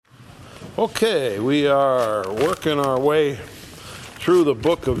Okay, we are working our way through the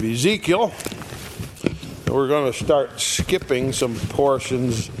book of Ezekiel. We're going to start skipping some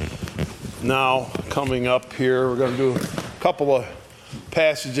portions now coming up here. We're going to do a couple of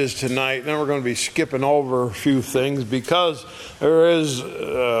passages tonight, and then we're going to be skipping over a few things because there is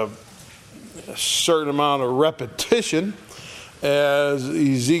a certain amount of repetition as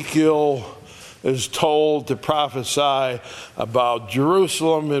Ezekiel is told to prophesy about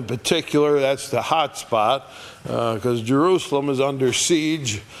Jerusalem in particular. That's the hot spot because Jerusalem is under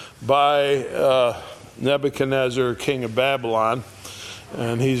siege by Nebuchadnezzar, king of Babylon.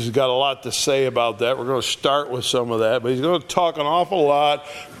 And he's got a lot to say about that. We're going to start with some of that. But he's going to talk an awful lot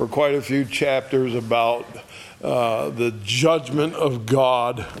for quite a few chapters about the judgment of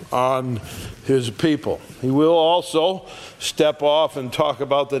God on his people. He will also step off and talk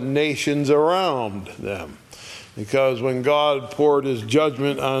about the nations around them. Because when God poured his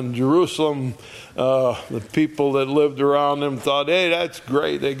judgment on Jerusalem, the people that lived around them thought, hey, that's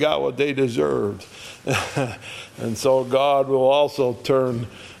great. They got what they deserved. And so God will also turn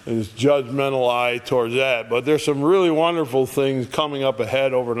his judgmental eye towards that. But there's some really wonderful things coming up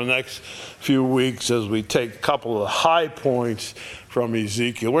ahead over the next few weeks as we take a couple of high points from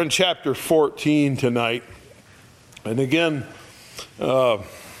Ezekiel. We're in chapter 14 tonight. And again,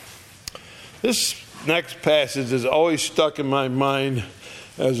 this next passage is always stuck in my mind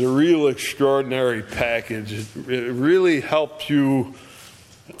as a real extraordinary package. It really helps you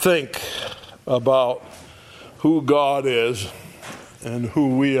think about who God is and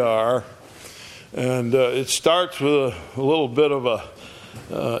who we are. And it starts with a little bit of a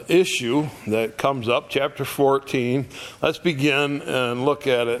issue that comes up, chapter 14. Let's begin and look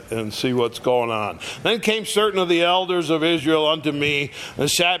at it and see what's going on. Then came certain of the elders of Israel unto me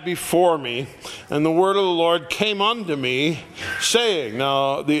and sat before me, and the word of the Lord came unto me, saying,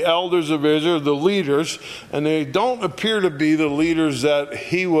 now the elders of Israel, the leaders, and they don't appear to be the leaders that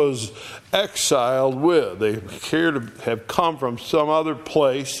he was exiled with. They appear to have come from some other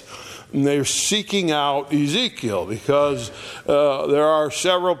place. And they're seeking out Ezekiel because there are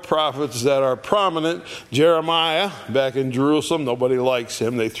several prophets that are prominent. Jeremiah, back in Jerusalem, nobody likes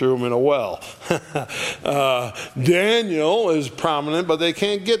him. They threw him in a well. Daniel is prominent, but they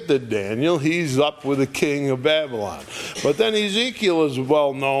can't get to Daniel. He's up with the king of Babylon. But then Ezekiel is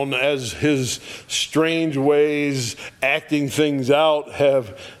well known as his strange ways, acting things out,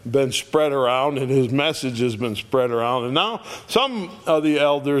 have been spread around, and his message has been spread around. And now some of the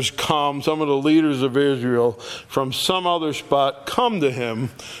elders come, some of the leaders of Israel from some other spot come to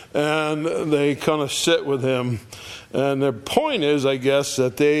him, and they kind of sit with him. And their point is, I guess,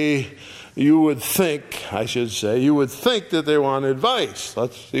 that you would think that they want advice.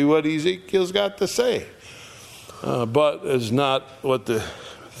 Let's see what Ezekiel's got to say. But it's not what the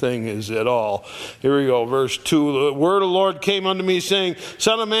thing is at all. Here we go, verse 2. The word of the Lord came unto me, saying,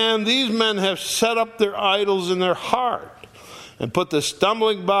 Son of man, these men have set up their idols in their heart, and put the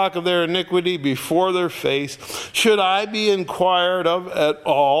stumbling block of their iniquity before their face. Should I be inquired of at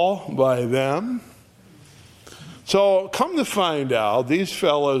all by them? So come to find out, these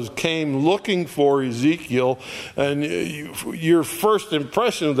fellows came looking for Ezekiel, and your first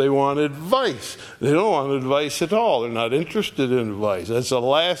impression, they want advice. They don't want advice at all. They're not interested in advice. That's the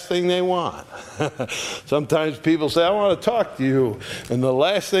last thing they want. Sometimes people say, I want to talk to you, and the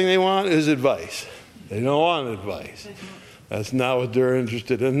last thing they want is advice. They don't want advice. That's not what they're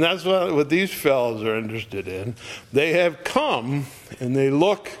interested in. That's what these fellows are interested in. They have come, and they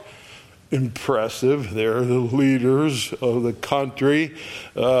look impressive. They're the leaders of the country,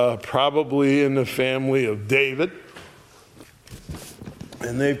 probably in the family of David.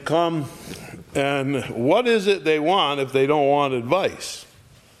 And they've come, and what is it they want if they don't want advice?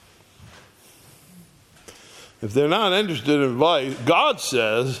 If they're not interested in advice, God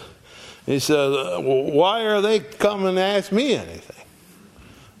says, he says, well, why are they coming to ask me anything?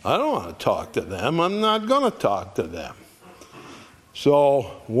 I don't want to talk to them. I'm not going to talk to them.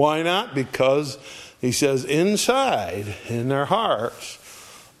 So why not? Because he says inside, in their hearts,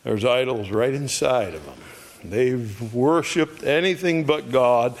 there's idols right inside of them. They've worshipped anything but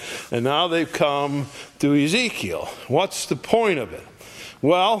God, and now they've come to Ezekiel. What's the point of it?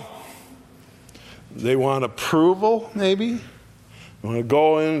 Well, they want approval, maybe. They want to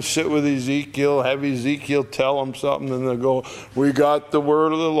go in and sit with Ezekiel, have Ezekiel tell them something, and they'll go, we got the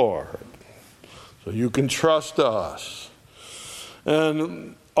word of the Lord, so you can trust us.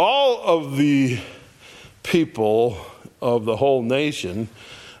 And all of the people of the whole nation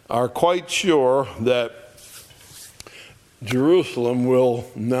are quite sure that Jerusalem will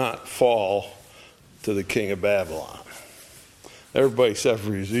not fall to the king of Babylon. Everybody except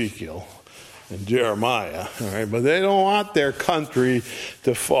for Ezekiel. in Jeremiah. All right, but they don't want their country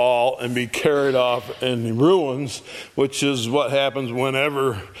to fall and be carried off in ruins, which is what happens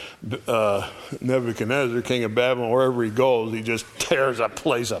whenever Nebuchadnezzar, king of Babylon, wherever he goes, he just tears a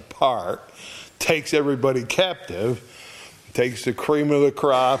place apart, takes everybody captive, takes the cream of the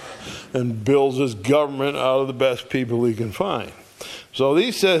crop, and builds his government out of the best people he can find. So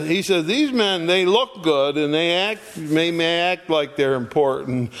he says, these men, they look good and they may act like they're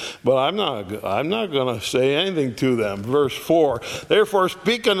important, but I'm not going to say anything to them. Verse 4, therefore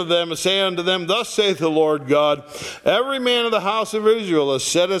speak unto them and say unto them, thus saith the Lord God, every man of the house of Israel has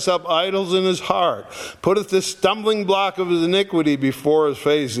set us up idols in his heart, putteth the stumbling block of his iniquity before his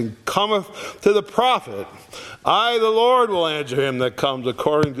face, and cometh to the prophet. I, the Lord, will answer him that comes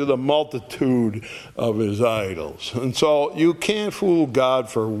according to the multitude of his idols. And so you can't fool God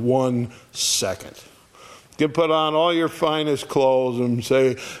for 1 second. You can put on all your finest clothes and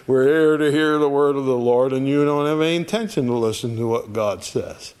say, we're here to hear the word of the Lord, and you don't have any intention to listen to what God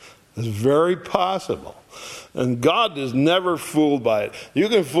says. It's very possible. And God is never fooled by it. You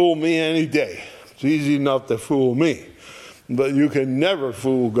can fool me any day. It's easy enough to fool me. But you can never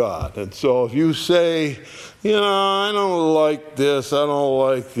fool God. And so if you say, I don't like this, I don't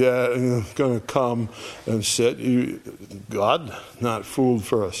like that, and you're going to come and sit, God not fooled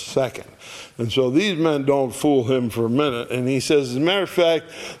for a second. And so these men don't fool him for a minute. And he says, as a matter of fact,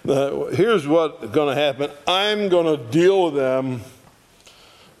 here's what's going to happen. I'm going to deal with them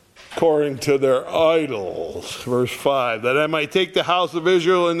according to their idols. Verse 5, that I might take the house of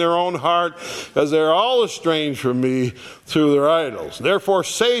Israel in their own heart, as they are all estranged from me through their idols. Therefore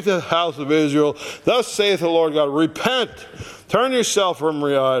say to the house of Israel, thus saith the Lord God, repent, turn yourself from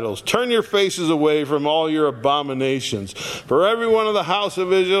your idols, turn your faces away from all your abominations. For every one of the house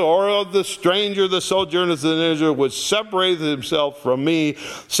of Israel, or of the stranger that sojourneth in Israel, which separateth himself from me,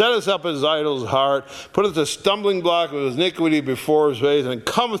 setteth up his idol's heart, putteth a stumbling block of his iniquity before his face, and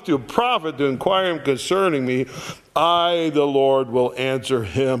cometh to a prophet to inquire him concerning me, I, the Lord, will answer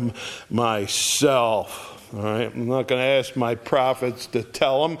him myself. All right, I'm not going to ask my prophets to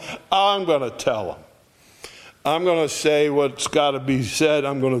tell him. I'm going to tell him. I'm going to say what's got to be said.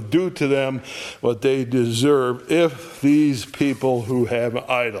 I'm going to do to them what they deserve if these people who have an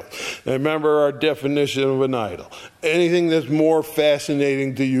idol. And remember our definition of an idol. Anything that's more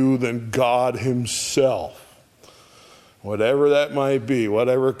fascinating to you than God himself. Whatever that might be,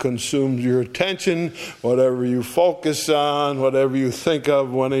 whatever consumes your attention, whatever you focus on, whatever you think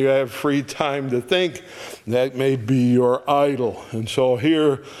of when you have free time to think, that may be your idol. And so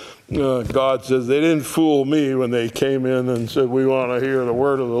here, God says they didn't fool me when they came in and said, we want to hear the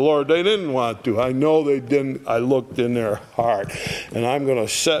word of the Lord. They didn't want to. I know they didn't. I looked in their heart, and I'm going to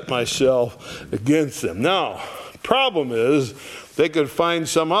set myself against them. Now, problem is they could find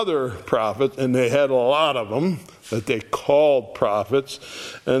some other prophet, and they had a lot of them that they called prophets,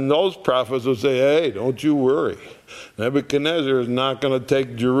 and those prophets would say, hey, don't you worry. Nebuchadnezzar is not going to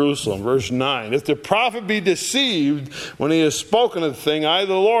take Jerusalem. Verse 9, if the prophet be deceived when he has spoken a thing, I,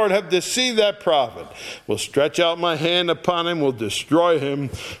 the Lord, have deceived that prophet, will stretch out my hand upon him, will destroy him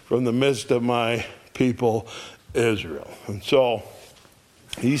from the midst of my people Israel. And so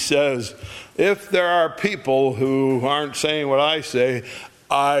he says, if there are people who aren't saying what I say,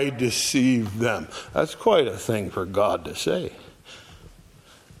 I deceive them. That's quite a thing for God to say.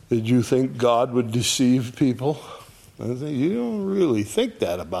 Did you think God would deceive people? You don't really think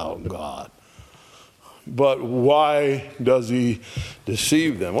that about God. But why does he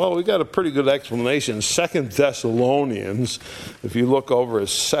deceive them? Well, we got a pretty good explanation. 2 Thessalonians, if you look over at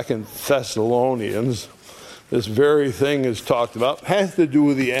 2 Thessalonians, this very thing is talked about. It has to do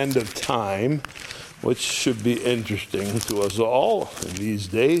with the end of time, which should be interesting to us all in these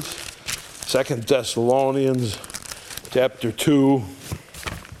days. 2 Thessalonians chapter 2.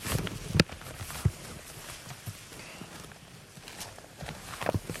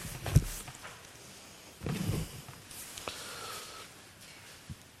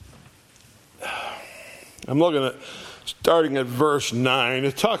 I'm looking at, starting at verse 9,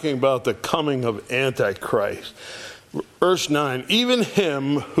 it's talking about the coming of Antichrist. Verse 9, even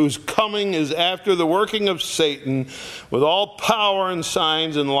him whose coming is after the working of Satan with all power and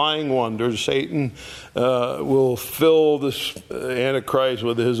signs and lying wonders. Satan will fill this Antichrist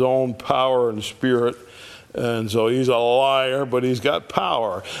with his own power and spirit. And so he's a liar, but he's got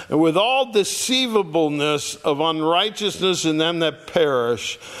power. And with all deceivableness of unrighteousness in them that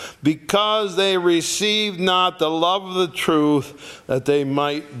perish, because they received not the love of the truth, that they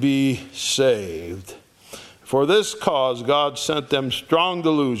might be saved. For this cause God sent them strong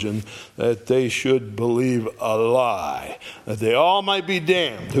delusion, that they should believe a lie, that they all might be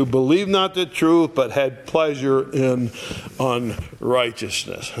damned, who believed not the truth, but had pleasure in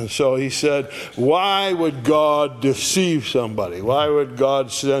unrighteousness. And so he said, why would God deceive somebody? Why would God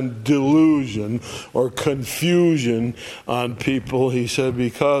send delusion or confusion on people? He said,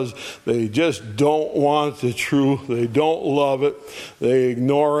 because they just don't want the truth. They don't love it. They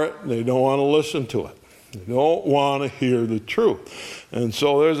ignore it. They don't want to listen to it. They don't want to hear the truth. And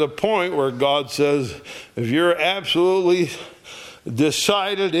so there's a point where God says, if you're absolutely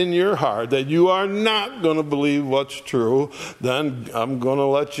decided in your heart that you are not going to believe what's true, then I'm going to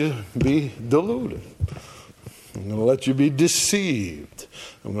let you be deluded. I'm going to let you be deceived.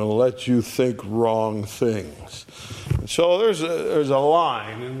 I'm going to let you think wrong things. And so there's a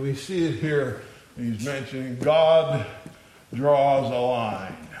line, and we see it here. He's mentioning God draws a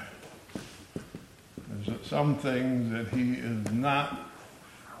line. There's some things that he is not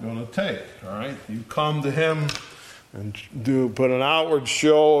going to take. All right, you come to him and put an outward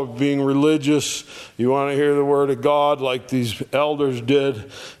show of being religious. You want to hear the word of God like these elders did.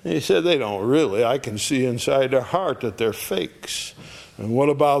 And he said they don't really. I can see inside their heart that they're fakes. And what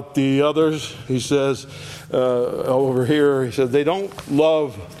about the others? He says over here, he said they don't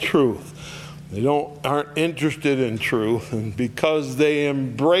love truth. They aren't interested in truth. And because they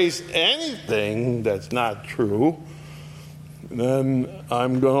embrace anything that's not true, then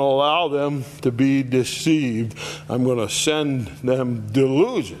I'm going to allow them to be deceived. I'm going to send them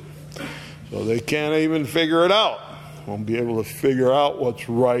delusion. So they can't even figure it out. Won't be able to figure out what's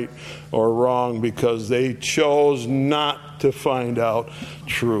right or wrong because they chose not to find out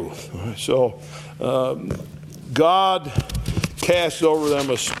truth. So God cast over them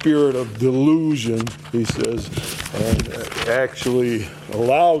a spirit of delusion, he says, and actually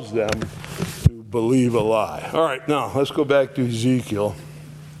allows them to believe a lie. All right, now let's go back to Ezekiel.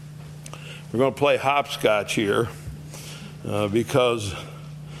 We're going to play hopscotch here because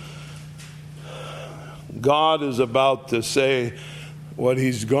God is about to say what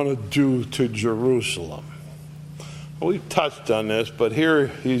he's going to do to Jerusalem. We've touched on this, but here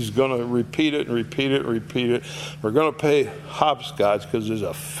he's going to repeat it and repeat it and repeat it. We're going to play hopscotch because there's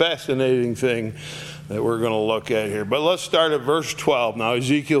a fascinating thing that we're going to look at here. But let's start at verse 12 now,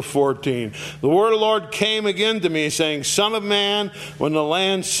 Ezekiel 14. The word of the Lord came again to me, saying, Son of man, when the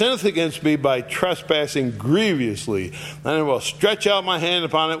land sinneth against me by trespassing grievously, then I will stretch out my hand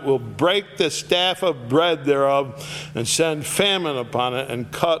upon it, will break the staff of bread thereof, and send famine upon it,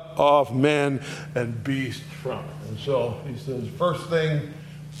 and cut off man and beast from it. And so he says, first thing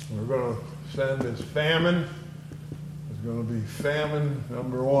we're going to send is famine. It's going to be famine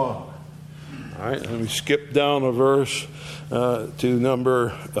number one. All right, let me skip down a verse to number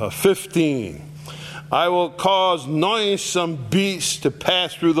 15. I will cause noisome beasts to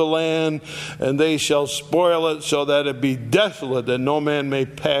pass through the land, and they shall spoil it, so that it be desolate, that no man may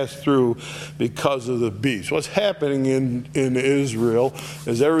pass through because of the beasts. What's happening in Israel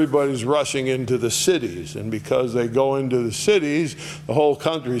is everybody's rushing into the cities, and because they go into the cities, the whole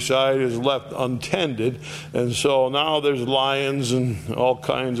countryside is left untended, and so now there's lions and all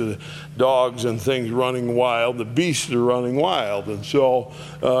kinds of dogs and things running wild. The beasts are running wild, and so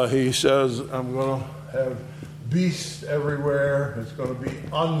he says, I'm going to have beasts everywhere. It's going to be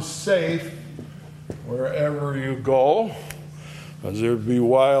unsafe wherever you go, because there'll be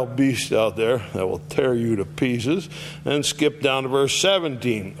wild beasts out there that will tear you to pieces. And skip down to verse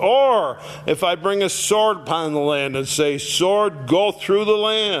 17. Or if I bring a sword upon the land and say, sword, go through the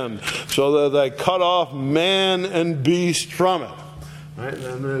land, so that I cut off man and beast from it. Right? And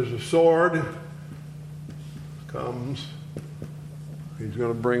then there's a sword comes. He's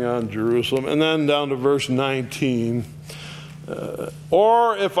going to bring on Jerusalem. And then down to verse 19.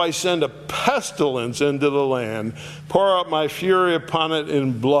 Or if I send a pestilence into the land, pour out my fury upon it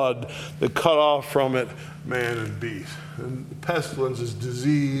in blood, to cut off from it man and beast. And the pestilence is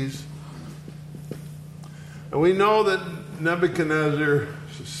disease. And we know that Nebuchadnezzar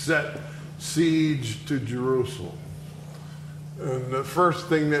set siege to Jerusalem. And the first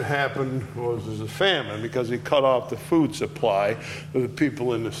thing that happened was a famine, because he cut off the food supply of the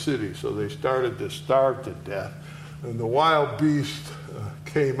people in the city. So they started to starve to death. And the wild beast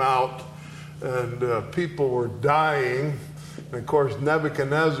came out, and people were dying. And of course,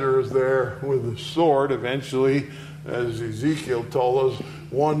 Nebuchadnezzar is there with a sword. Eventually, as Ezekiel told us,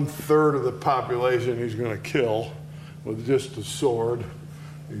 1/3 of the population he's going to kill with just a sword.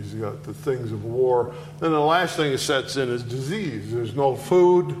 He's got the things of war. Then the last thing that sets in is disease. There's no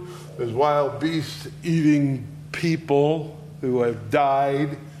food. There's wild beasts eating people who have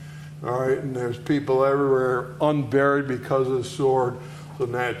died. All right, and there's people everywhere unburied because of the sword. So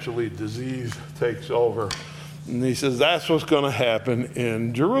naturally, disease takes over. And he says that's what's going to happen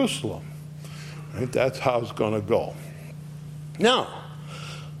in Jerusalem. Right? That's how it's going to go. Now,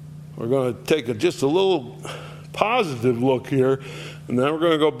 we're going to take just a little positive look here, and then we're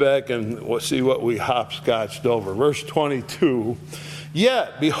going to go back and we'll see what we hopscotched over. Verse 22.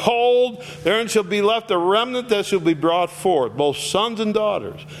 Yet, behold, therein shall be left a remnant that shall be brought forth, both sons and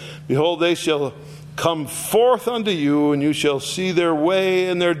daughters. Behold, they shall come forth unto you, and you shall see their way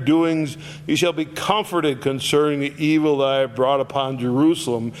and their doings. You shall be comforted concerning the evil that I have brought upon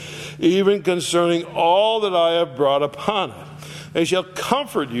Jerusalem, even concerning all that I have brought upon it. They shall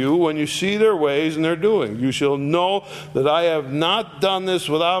comfort you when you see their ways and their doings. You shall know that I have not done this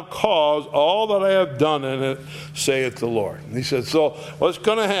without cause. All that I have done in it, saith the Lord. And he said, so what's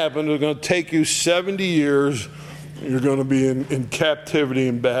going to happen is going to take you 70 years. You're going to be in captivity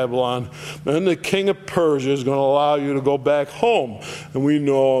in Babylon. Then the king of Persia is going to allow you to go back home. And we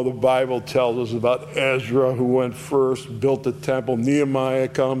know the Bible tells us about Ezra, who went first, built the temple. Nehemiah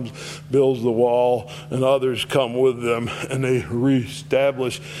comes, builds the wall, and others come with them, and they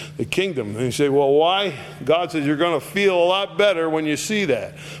reestablish the kingdom. And you say, well, why? God says you're going to feel a lot better when you see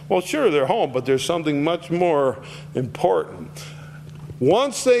that. Well, sure, they're home, but there's something much more important.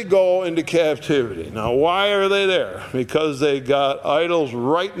 Once they go into captivity, now why are they there? Because they got idols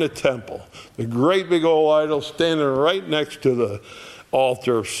right in the temple. The great big old idol standing right next to the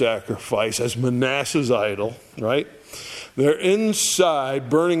altar of sacrifice as Manasseh's idol, right? They're inside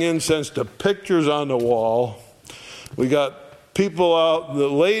burning incense to pictures on the wall. We got people out, the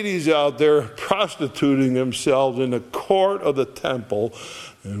ladies out there prostituting themselves in the court of the temple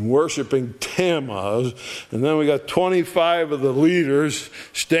and worshiping Tammuz. And then we got 25 of the leaders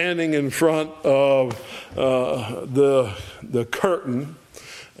standing in front of the curtain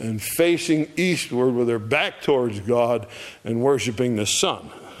and facing eastward with their back towards God and worshiping the sun.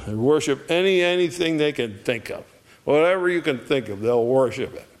 They worship anything they can think of. Whatever you can think of, they'll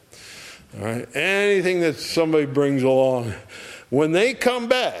worship it. All right? Anything that somebody brings along. When they come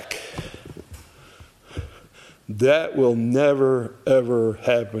back, that will never, ever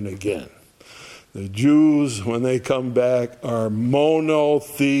happen again. The Jews, when they come back, are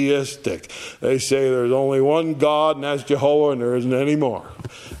monotheistic. They say there's only one God, and that's Jehovah, and there isn't any more.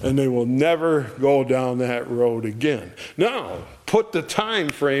 And they will never go down that road again. Now, put the time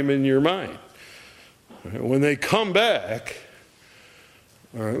frame in your mind. When they come back,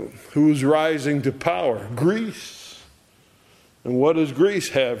 who's rising to power? Greece. And what does Greece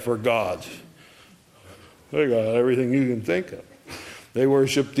have for gods? They got everything you can think of. They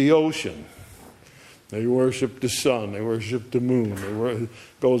worship the ocean. They worship the sun. They worship the moon.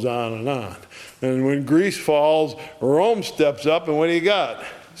 Goes on and on. And when Greece falls, Rome steps up, and what do you got?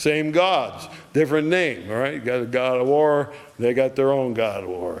 Same gods, different name. All right, you got a god of war. They got their own god of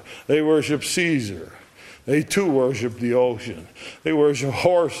war. They worship Caesar. They too worship the ocean. They worship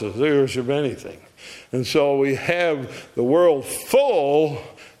horses. They worship anything. And so we have the world full,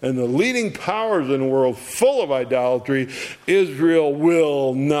 and the leading powers in the world full of idolatry. Israel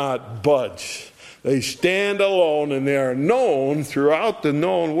will not budge. They stand alone, and they are known throughout the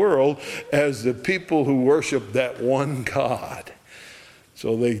known world as the people who worship that one God.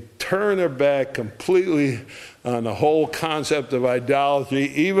 So they turn their back completely on the whole concept of idolatry,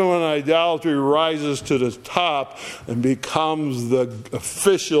 even when idolatry rises to the top and becomes the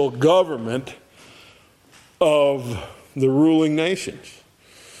official government of the ruling nations.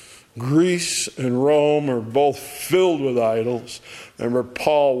 Greece and Rome are both filled with idols. Remember,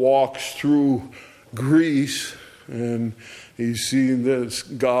 Paul walks through Greece and he's seeing this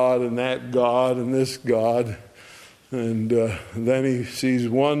God and that God and this God. And then he sees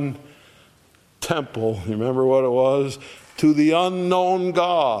one temple, you remember what it was? To the unknown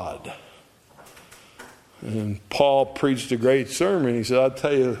God. And Paul preached a great sermon. He said, I'll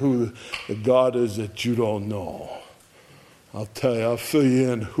tell you who the God is that you don't know. I'll tell you, I'll fill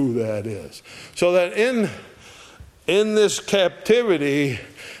you in who that is. So that in this captivity,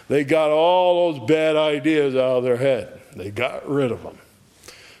 they got all those bad ideas out of their head. They got rid of them.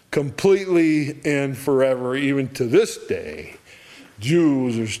 Completely and forever, even to this day,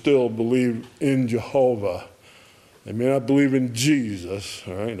 Jews are still believe in Jehovah. They may not believe in Jesus,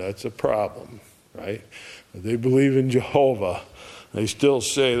 all right? That's a problem, right? But they believe in Jehovah. They still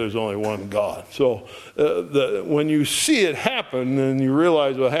say there's only one God. So when you see it happen and you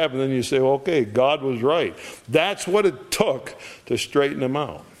realize what happened, then you say, well, okay, God was right. That's what it took to straighten them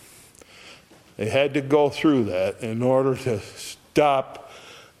out. They had to go through that in order to stop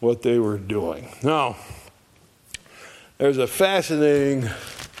what they were doing. Now, there's a fascinating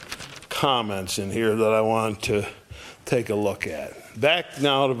comments in here that I want to take a look at. Back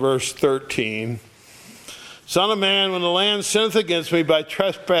now to verse 13. Son of man, when the land sinneth against me by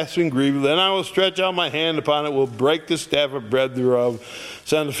trespassing grievously, then I will stretch out my hand upon it, will break the staff of bread thereof,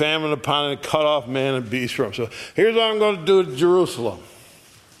 send a famine upon it, and cut off man and beast from it. So here's what I'm going to do to Jerusalem.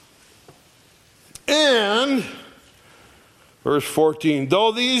 And, verse 14,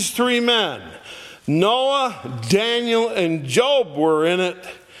 though these three men, Noah, Daniel, and Job were in it,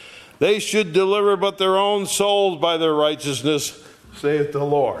 they should deliver but their own souls by their righteousness, saith the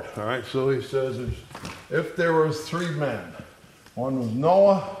Lord. All right, so he says, if there was three men, one was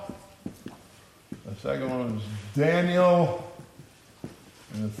Noah, the second one was Daniel,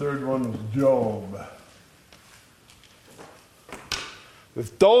 and the third one was Job.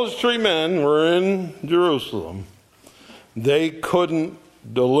 If those three men were in Jerusalem, they couldn't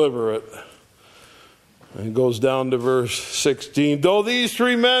deliver it. And it goes down to verse 16. Though these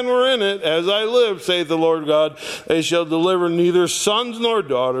three men were in it, as I live, saith the Lord God, they shall deliver neither sons nor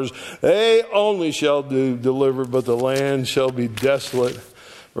daughters. They only shall do deliver, but the land shall be desolate.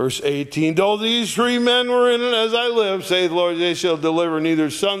 Verse 18, though these three men were in it, as I live, saith the Lord, they shall deliver neither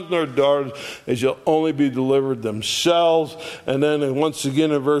sons nor daughters. They shall only be delivered themselves. And then once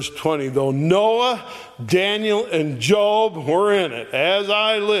again in verse 20, though Noah, Daniel, and Job were in it, as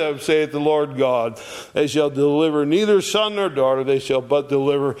I live, saith the Lord God, they shall deliver neither son nor daughter. They shall but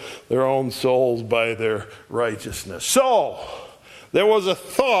deliver their own souls by their righteousness. So, there was a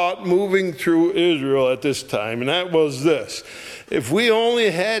thought moving through Israel at this time, and that was this. If we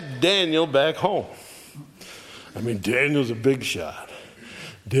only had Daniel back home. I mean, Daniel's a big shot.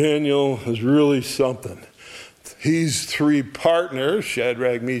 Daniel is really something. He's three partners,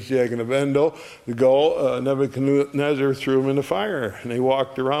 Shadrach, Meshach, and Abednego, to go. Nebuchadnezzar threw him in the fire, and they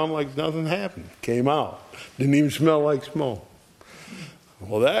walked around like nothing happened. Came out. Didn't even smell like smoke.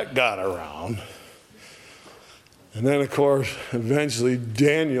 Well, that got around. And then, of course, eventually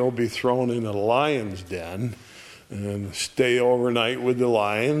Daniel will be thrown in a lion's den and stay overnight with the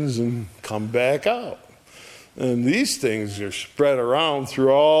lions and come back out. And these things are spread around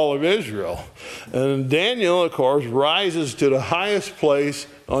through all of Israel. And Daniel, of course, rises to the highest place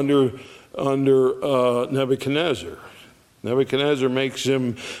under Nebuchadnezzar. Nebuchadnezzar makes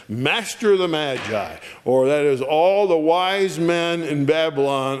him master of the Magi, or that is, all the wise men in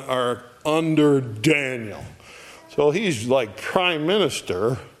Babylon are under Daniel. So he's like prime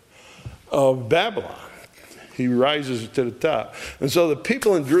minister of Babylon. He rises to the top. And so the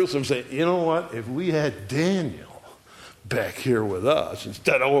people in Jerusalem say, you know what? If we had Daniel back here with us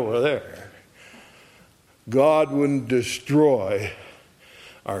instead of over there, God wouldn't destroy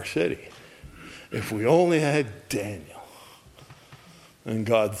our city. If we only had Daniel. And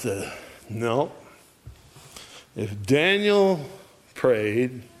God said, no. If Daniel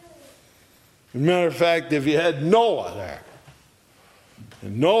prayed, as a matter of fact, if you had Noah there,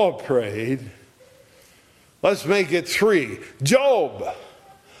 and Noah prayed, let's make it three. Job.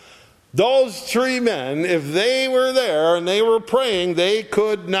 Those three men, if they were there and they were praying, they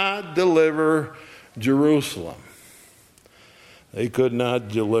could not deliver Jerusalem. They could not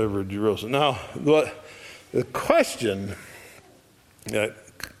deliver Jerusalem. Now, the question that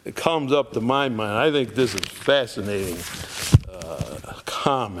comes up to my mind, I think this is fascinating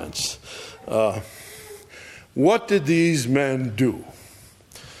comments. What did these men do?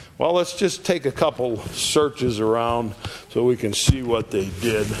 Well, let's just take a couple searches around so we can see what they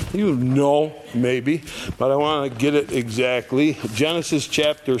did. You know, maybe, but I want to get it exactly. Genesis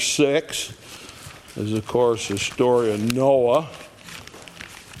chapter 6 is, of course, the story of Noah.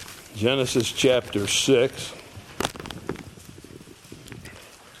 Genesis chapter 6.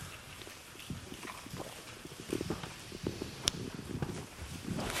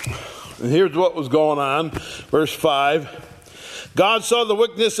 And here's what was going on. Verse 5. God saw the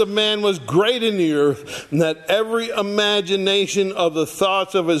wickedness of man was great in the earth, and that every imagination of the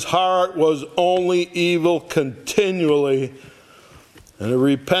thoughts of his heart was only evil continually. And it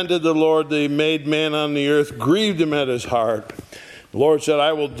repented the Lord that he made man on the earth, grieved him at his heart. The Lord said,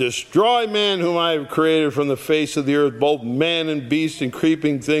 I will destroy man whom I have created from the face of the earth, both man and beast and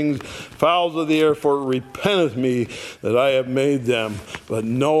creeping things, fowls of the air, for it repenteth me that I have made them. But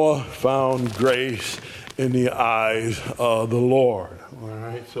Noah found grace in the eyes of the Lord. All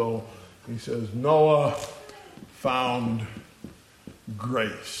right, so he says Noah found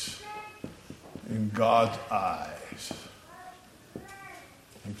grace in God's eyes.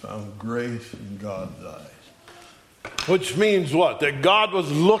 He found grace in God's eyes. Which means what? That God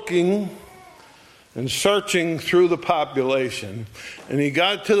was looking and searching through the population, and he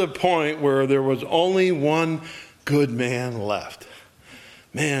got to the point where there was only one good man left.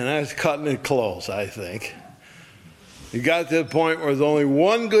 Man, that's cutting it close, I think. He got to the point where there's only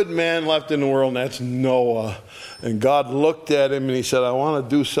one good man left in the world, and that's Noah. And God looked at him and he said, I want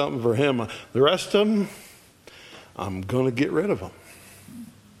to do something for him. The rest of them, I'm going to get rid of them.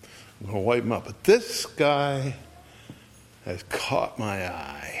 I'm going to wipe them up. But this guy has caught my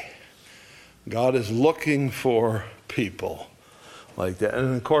eye. God is looking for people like that.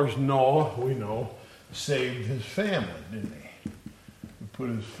 And of course, Noah, we know, saved his family, didn't he? He put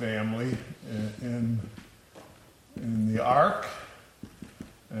his family in the ark.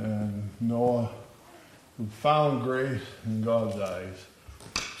 And Noah, who found grace in God's eyes,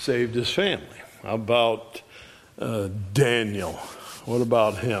 saved his family. How about Daniel? What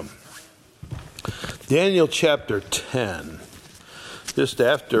about him? Daniel chapter 10. Just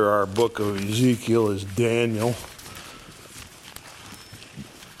after our book of Ezekiel is Daniel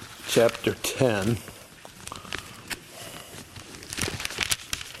chapter 10.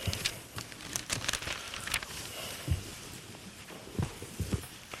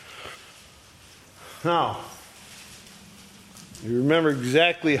 Now, you remember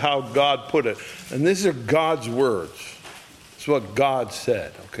exactly how God put it. And these are God's words. It's what God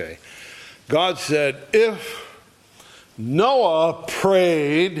said, okay? God said, if Noah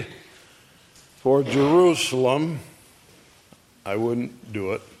prayed for Jerusalem, I wouldn't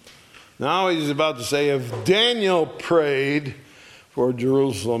do it. Now he's about to say, if Daniel prayed for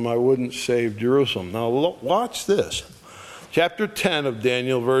Jerusalem, I wouldn't save Jerusalem. Now watch this. Chapter 10 of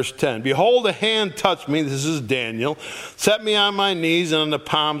Daniel, verse 10. Behold, a hand touched me. This is Daniel. Set me on my knees and on the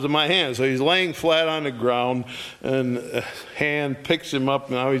palms of my hands. So he's laying flat on the ground, and a hand picks him up.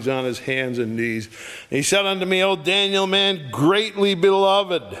 Now he's on his hands and knees. And he said unto me, O Daniel, man greatly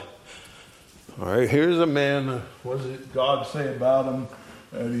beloved. All right, here's a man. What does God say about him?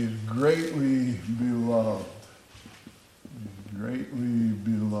 That he's greatly beloved. He's greatly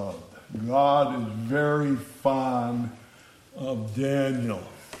beloved. God is very fond of Daniel.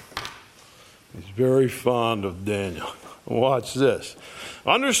 He's very fond of Daniel. Watch this.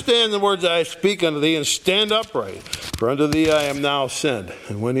 Understand the words I speak unto thee, and stand upright. For unto thee I am now sent.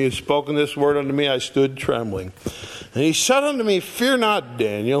 And when he had spoken this word unto me, I stood trembling. And he said unto me, fear not,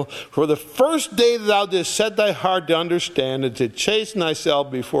 Daniel, for the first day that thou didst set thy heart to understand and to chasten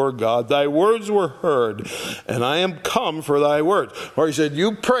thyself before God, thy words were heard, and I am come for thy words. Or he said,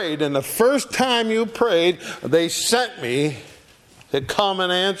 you prayed, and the first time you prayed, they sent me to come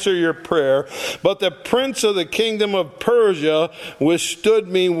and answer your prayer. But the prince of the kingdom of Persia withstood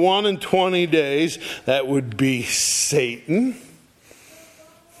me 21 days. That would be Satan.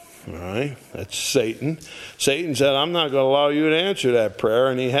 All right, that's Satan. Satan said, I'm not going to allow you to answer that prayer.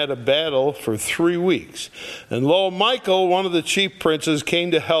 And he had a battle for 3 weeks. And lo, Michael, one of the chief princes,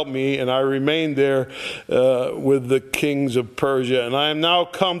 came to help me, and I remained there with the kings of Persia. And I am now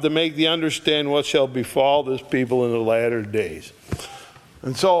come to make thee understand what shall befall this people in the latter days.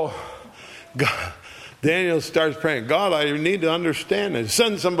 And so Daniel starts praying, God, I need to understand this.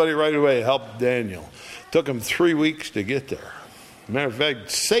 Send somebody right away to help Daniel. Took him 3 weeks to get there. Matter of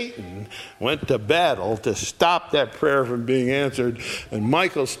fact, Satan went to battle to stop that prayer from being answered, and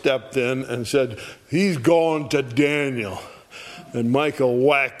Michael stepped in and said, he's going to Daniel. And Michael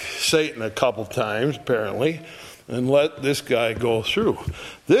whacked Satan a couple times, apparently, and let this guy go through.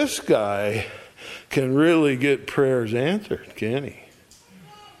 This guy can really get prayers answered, can't he?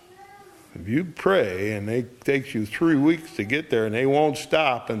 If you pray and it takes you 3 weeks to get there, and they won't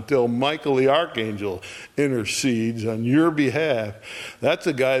stop until Michael the archangel intercedes on your behalf, that's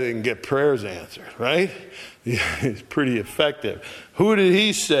a guy that can get prayers answered, right? He's pretty effective. Who did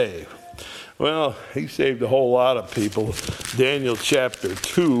he save? Well, he saved a whole lot of people. Daniel chapter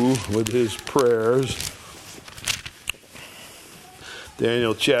 2 with his prayers.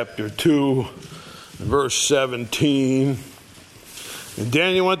 Daniel chapter 2, verse 17. And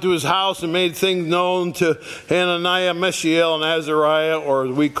Daniel went to his house and made things known to Hananiah, Mishael, and Azariah, or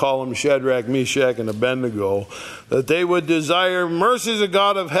as we call them, Shadrach, Meshach, and Abednego, that they would desire mercies of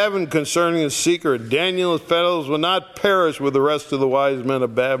God of heaven concerning his secret. Daniel and his fellows would not perish with the rest of the wise men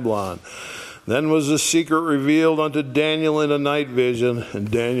of Babylon. Then was the secret revealed unto Daniel in a night vision,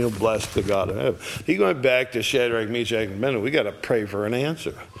 and Daniel blessed the God of heaven. He went back to Shadrach, Meshach, and Abednego. We got to pray for an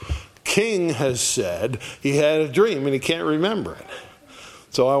answer. King has said he had a dream and he can't remember it.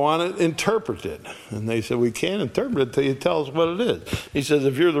 So I want it interpreted. And they said, we can't interpret it until you tell us what it is. He says,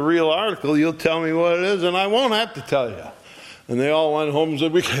 if you're the real article, you'll tell me what it is, and I won't have to tell you. And they all went home and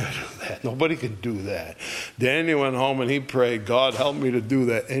said, we can't do that. Nobody can do that. Daniel went home and he prayed, God, help me to do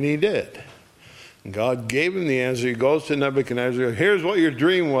that. And he did. And God gave him the answer. He goes to Nebuchadnezzar, here's what your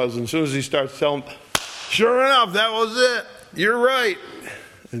dream was. And as soon as he starts telling, sure enough, that was it. You're right.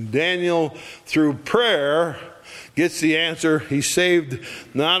 And Daniel, through prayer, gets the answer. He saved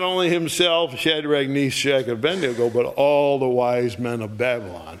not only himself, Shadrach, Meshach, and Abednego, but all the wise men of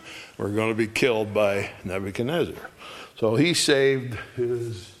Babylon were going to be killed by Nebuchadnezzar. So he saved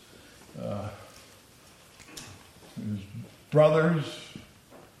his brothers,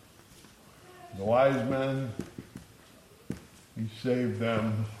 the wise men. He saved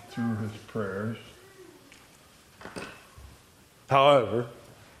them through his prayers. However,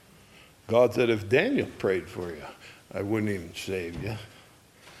 God said, if Daniel prayed for you, I wouldn't even save you.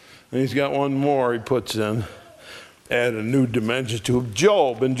 And he's got one more he puts in, add a new dimension to him.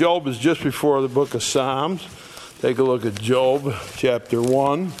 Job. And Job is just before the book of Psalms. Take a look at Job, chapter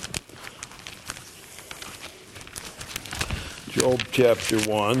 1. Job, chapter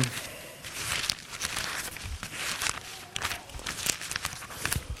 1.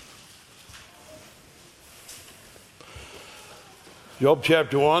 Job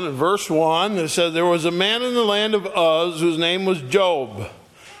chapter 1 and verse 1, it says, there was a man in the land of Uz whose name was Job.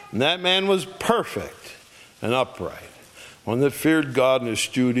 And that man was perfect and upright, one that feared God and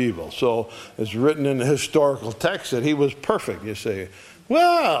eschewed evil. So it's written in the historical text that he was perfect. You say,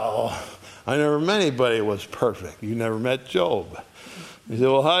 well, I never met anybody who was perfect. You never met Job. You say,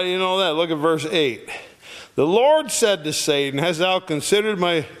 well, how do you know that? Look at verse 8. The Lord said to Satan, hast thou considered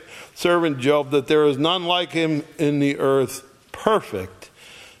my servant Job, that there is none like him in the earth, perfect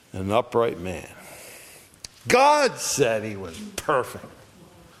and upright man. God said he was perfect.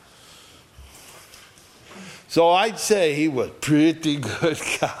 So I'd say he was a pretty good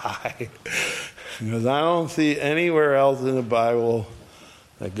guy. Because I don't see anywhere else in the Bible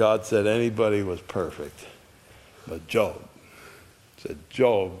that God said anybody was perfect. But Job said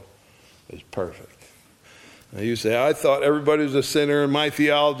Job is perfect. Now you say, I thought everybody was a sinner, and my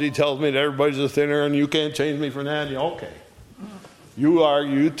theology tells me that everybody's a sinner, and you can't change me from that. Okay. You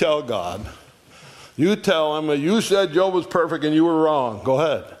argue, you tell God. You tell him that you said Job was perfect and you were wrong. Go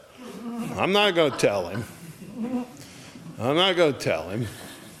ahead. I'm not going to tell him. I'm not going to tell him.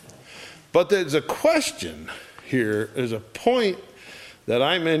 But there's a question here, there's a point that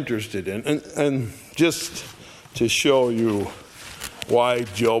I'm interested in. And just to show you why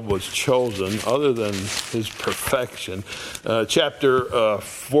Job was chosen, other than his perfection. Chapter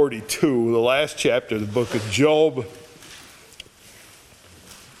 42, the last chapter of the book of Job.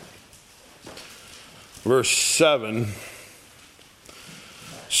 Verse 7,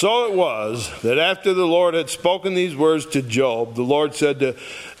 so it was that after the Lord had spoken these words to Job, the Lord said to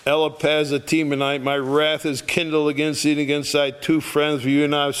Eliphaz the Temanite, my wrath is kindled against thee and against thy two friends, for you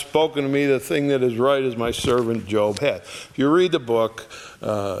and I have spoken to me the thing that is right as my servant Job hath. If you read the book,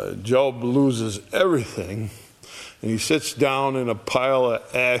 Job loses everything, and he sits down in a pile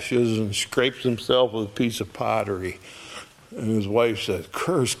of ashes and scrapes himself with a piece of pottery. And his wife says,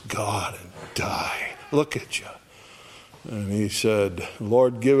 curse God and die. Look at you. And he said,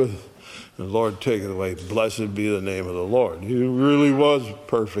 Lord giveth, and the Lord taketh away. Blessed be the name of the Lord. He really was a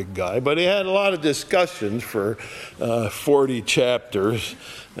perfect guy, but he had a lot of discussions for 40 chapters.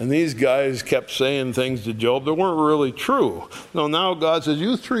 And these guys kept saying things to Job that weren't really true. No, now God says,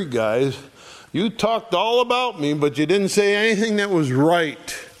 you three guys, you talked all about me, but you didn't say anything that was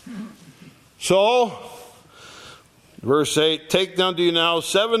right. So, verse 8, take unto you now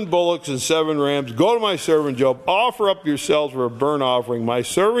 7 bullocks and 7 rams. Go to my servant Job. Offer up yourselves for a burnt offering. My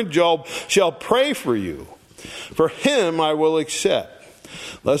servant Job shall pray for you. For him I will accept.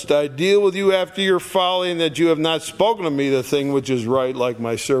 Lest I deal with you after your folly, and that you have not spoken to me the thing which is right, like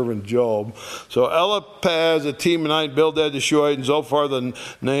my servant Job. So Eliphaz the Temanite, Bildad the Shuhite, and Zophar the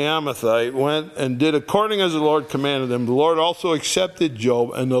Naamathite went and did according as the Lord commanded them. The Lord also accepted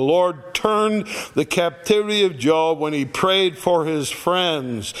Job, and the Lord turned the captivity of Job when he prayed for his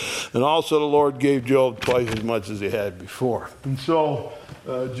friends. And also the Lord gave Job twice as much as he had before. And so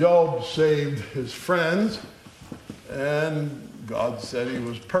Job saved his friends, and God said he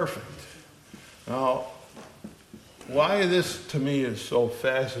was perfect. Now, why this to me is so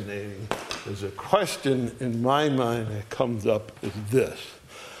fascinating is a question in my mind that comes up is this.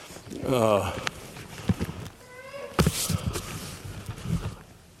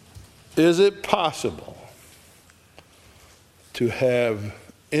 Is it possible to have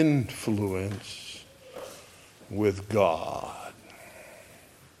influence with God?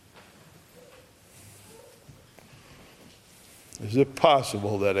 Is it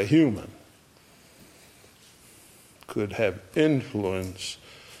possible that a human could have influence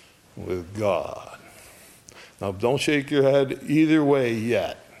with God? Now, don't shake your head either way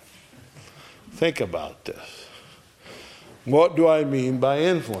yet. Think about this. What do I mean by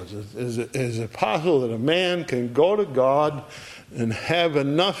influence? Is it possible that a man can go to God and have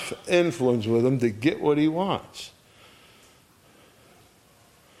enough influence with him to get what he wants?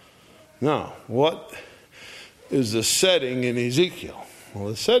 Now, what is the setting in Ezekiel? Well,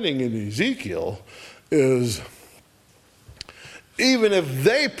 the setting in Ezekiel is even if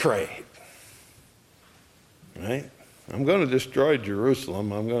they prayed, right? I'm going to destroy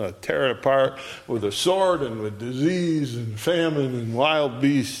Jerusalem. I'm going to tear it apart with a sword and with disease and famine and wild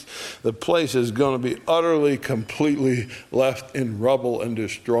beasts. The place is going to be utterly, completely left in rubble and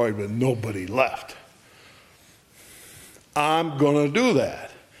destroyed with nobody left. I'm going to do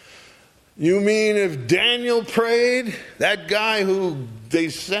that. You mean if Daniel prayed, that guy who they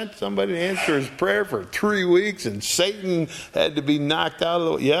sent somebody to answer his prayer for 3 weeks and Satan had to be knocked out of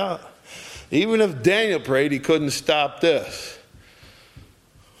the way? Yeah. Even if Daniel prayed, he couldn't stop this.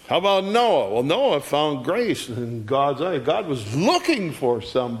 How about Noah? Well, Noah found grace in God's eye. God was looking for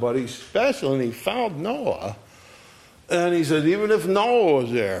somebody special, and he found Noah. And he said, even if Noah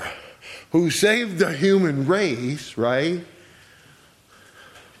was there, who saved the human race, right?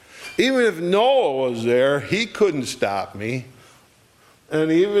 Even if Noah was there, he couldn't stop me. And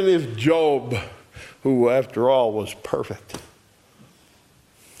even if Job, who after all was perfect,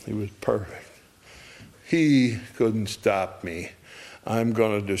 he was perfect, he couldn't stop me. I'm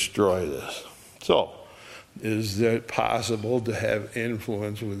going to destroy this. So, is it possible to have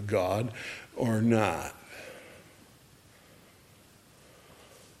influence with God or not?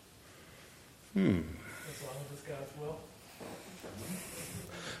 As long as it's God's will.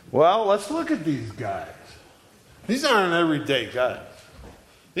 Well, let's look at these guys. These aren't everyday guys.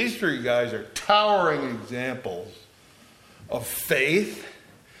 These 3 guys are towering examples of faith.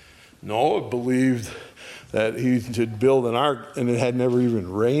 Noah believed that he should build an ark, and it had never even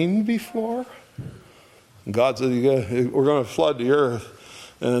rained before. And God said, we're going to flood the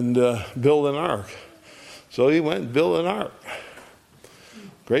earth and build an ark. So he went and built an ark.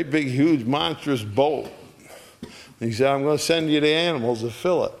 Great big, huge, monstrous boat. And he said, I'm going to send you the animals to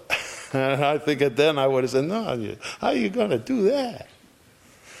fill it. And I think then I would have said, no, how are you going to do that?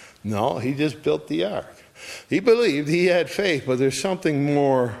 No, he just built the ark. He believed, he had faith, but there's something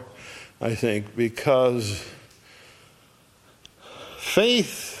more, I think, because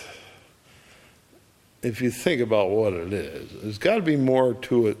faith, if you think about what it is, there's got to be more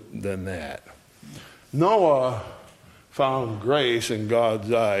to it than that. Noah found grace in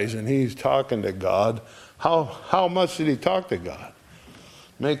God's eyes, and he's talking to God. How much did he talk to God?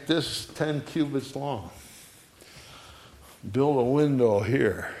 Make this 10 cubits long. Build a window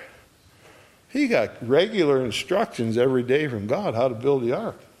here. He got regular instructions every day from God how to build the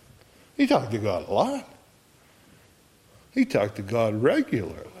ark. He talked to God a lot. He talked to God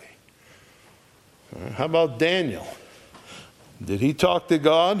regularly. How about Daniel? Did he talk to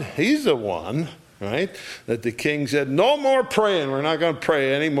God? He's the one, right, that the king said, no more praying. We're not going to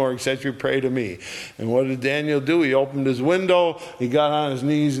pray anymore except you pray to me. And what did Daniel do? He opened his window, he got on his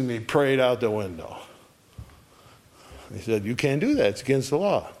knees, and he prayed out the window. He said, you can't do that. It's against the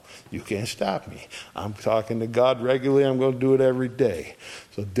law. You can't stop me. I'm talking to God regularly. I'm going to do it every day.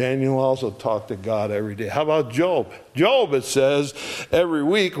 So Daniel also talked to God every day. How about Job? Job, it says, every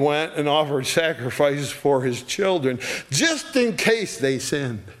week went and offered sacrifices for his children just in case they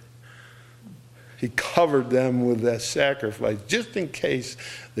sinned. He covered them with that sacrifice just in case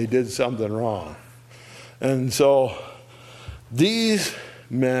they did something wrong. And so these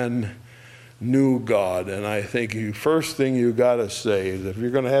men knew God, and I think the first thing you got to say is if you're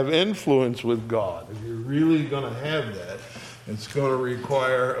going to have influence with God, if you're really going to have that, it's going to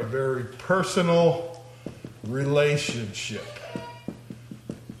require a very personal relationship.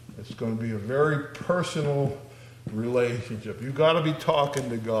 It's going to be a very personal relationship. You've got to be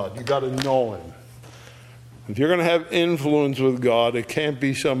talking to God. You've got to know Him. If you're going to have influence with God, it can't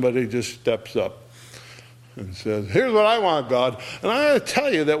be somebody who just steps up and says, here's what I want, God. And I got to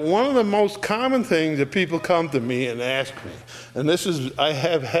tell you that one of the most common things that people come to me and ask me, and this is, I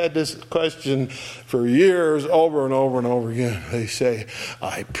have had this question for years over and over and over again. They say,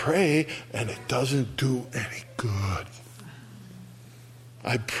 I pray and it doesn't do any good.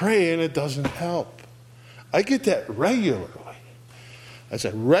 I pray and it doesn't help. I get that regularly. That's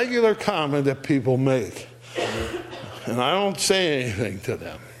a regular comment that people make. And I don't say anything to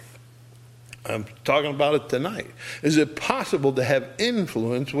them. I'm talking about it tonight. Is it possible to have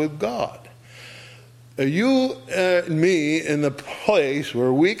influence with God? Are you and me in the place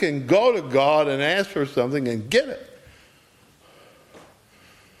where we can go to God and ask for something and get it?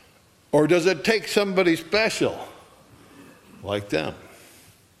 Or does it take somebody special like them?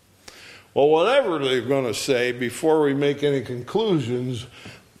 Well, whatever they're going to say, before we make any conclusions,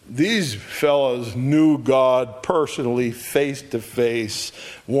 these fellows knew God personally, face to face,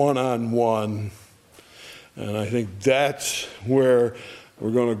 one-on-one. And I think that's where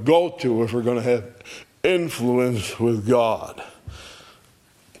we're going to go to if we're going to have influence with God.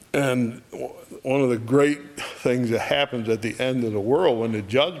 And one of the great things that happens at the end of the world when the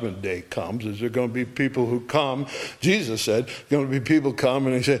judgment day comes is there are going to be people who come. Jesus said, going to be people come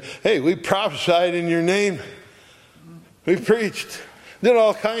and they say, hey, we prophesied in your name. We preached, did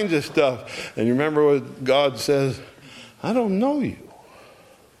all kinds of stuff. And you remember what God says? I don't know you.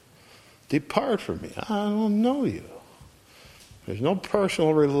 Depart from me. I don't know you. There's no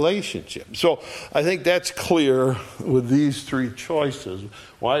personal relationship. So I think that's clear with these three choices.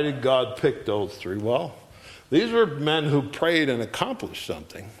 Why did God pick those three? Well, these were men who prayed and accomplished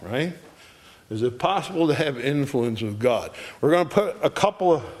something, right? Is it possible to have influence with God? We're going to put a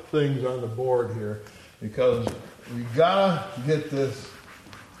couple of things on the board here because we got to get this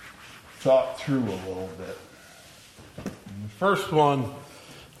thought through a little bit. And the first one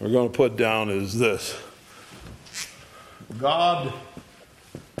we're going to put down is this. God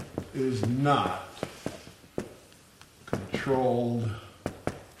is not controlled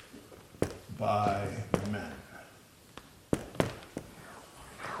by men.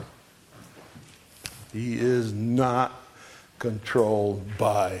 He is not controlled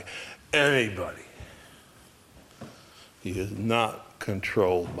by anybody. He is not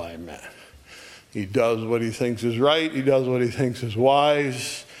controlled by men. He does what he thinks is right. He does what he thinks is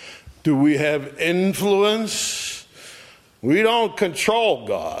wise. Do we have influence? We don't control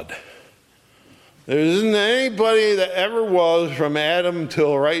God. There isn't anybody that ever was from Adam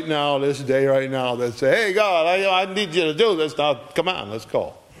till right now, this day right now, that say, hey, God, I need you to do this. Now, come on, let's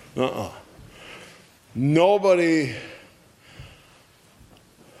go. Nobody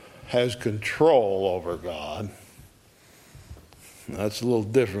has control over God. That's a little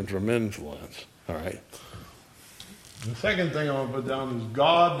different from influence. All right. The second thing I want to put down is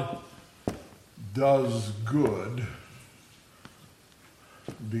God does good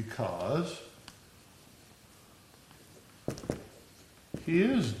because he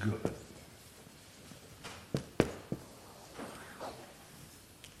is good.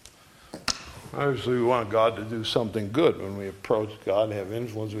 Obviously, we want God to do something good. When we approach God and have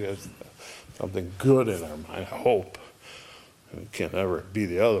influence, we have something good in our mind, I hope. It can't ever be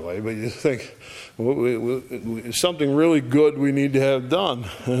the other way, but you think something really good we need to have done.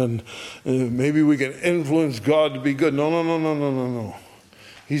 And maybe we can influence God to be good. No.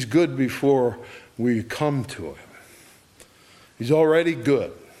 He's good before we come to him. He's already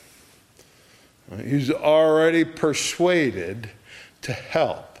good. He's already persuaded to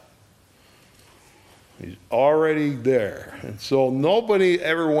help. He's already there. And so nobody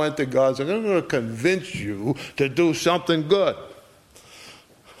ever went to God and said, I'm going to convince you to do something good.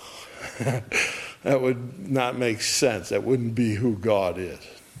 That would not make sense. That wouldn't be who God is.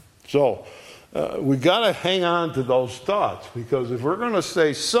 So we got to hang on to those thoughts, because if we're going to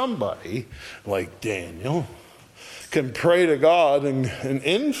say somebody like Daniel can pray to God and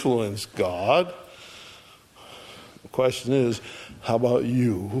influence God, the question is, how about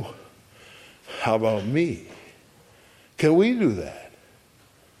you? How about me? Can we do that?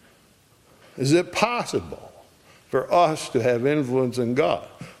 Is it possible for us to have influence in God?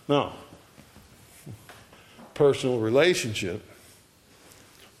 No. Personal relationship,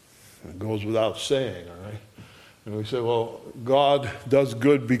 it goes without saying, all right? And we say, well, God does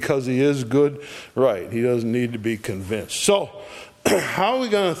good because he is good. Right, he doesn't need to be convinced. So, how are we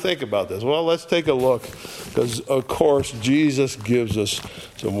going to think about this? Well, let's take a look, because, of course, Jesus gives us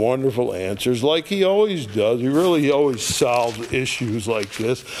some wonderful answers, like he always does. He really always solves issues like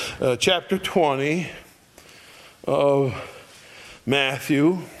this. Chapter 20 of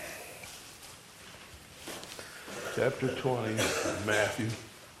Matthew. Chapter 20 of Matthew.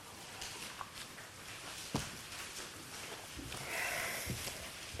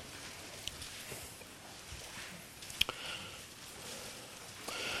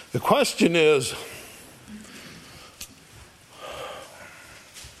 The question is,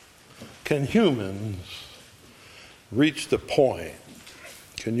 can humans reach the point,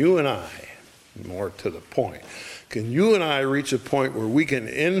 can you and I, more to the point, can you and I reach a point where we can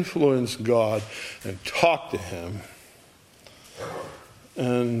influence God and talk to him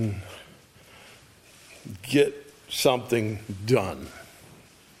and get something done?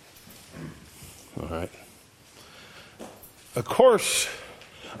 All right. Of course,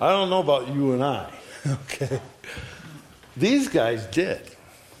 I don't know about you and I, okay? These guys did.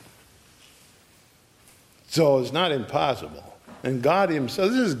 So it's not impossible. And God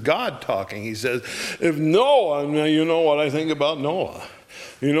himself, this is God talking. He says, if Noah, now you know what I think about Noah.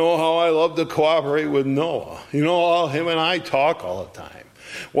 You know how I love to cooperate with Noah. You know how him and I talk all the time.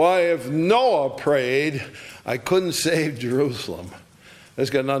 Why, if Noah prayed, I couldn't save Jerusalem. That's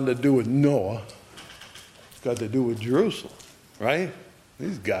got nothing to do with Noah. It's got to do with Jerusalem, right?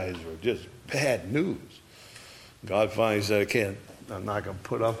 These guys were just bad news. God finally said, I'm not going to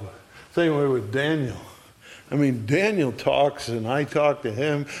put up with it. Same way with Daniel. I mean, Daniel talks and I talk to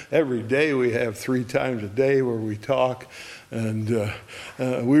him. Every day we have 3 times a day where we talk. And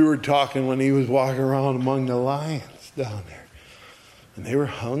we were talking when he was walking around among the lions down there. And they were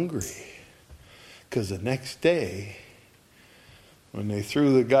hungry. Because the next day, when they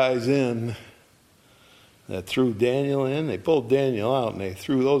threw the guys in that threw Daniel in, they pulled Daniel out and they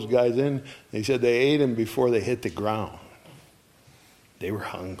threw those guys in. They said they ate him before they hit the ground. They were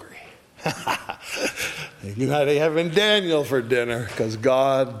hungry. You're not having Daniel for dinner because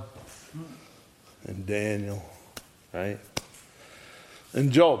God and Daniel, right?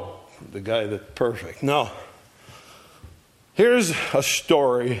 And Job, the guy that's perfect. Now, here's a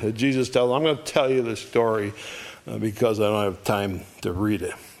story that Jesus tells. I'm going to tell you the story because I don't have time to read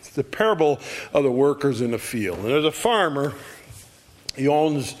it. It's the parable of the workers in the field. And there's a farmer. He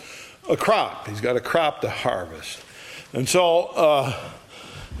owns a crop. He's got a crop to harvest. And so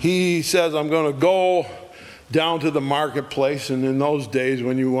he says, I'm going to go down to the marketplace. And in those days,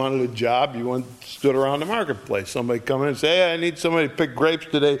 when you wanted a job, you stood around the marketplace. Somebody come in and say, hey, I need somebody to pick grapes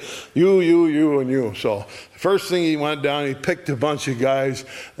today. You, and you. So the first thing he went down, he picked a bunch of guys.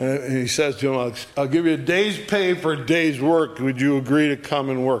 And he says to them, I'll give you a day's pay for a day's work. Would you agree to come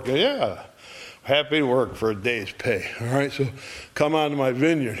and work? Yeah, happy to work for a day's pay. All right, so come on to my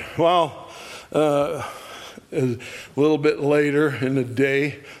vineyard. Well, a little bit later in the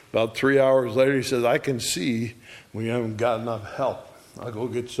day, about 3 hours later, he says, I can see we haven't got enough help. I'll go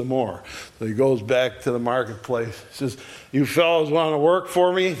get some more. So he goes back to the marketplace. He says, you fellows want to work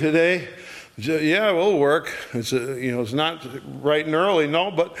for me today? He said, yeah, we'll work. It's not bright and early, no,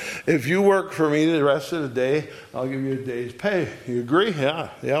 but if you work for me the rest of the day, I'll give you a day's pay. You agree? Yeah,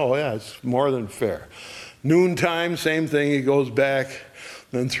 it's more than fair. Noontime, same thing. He goes back.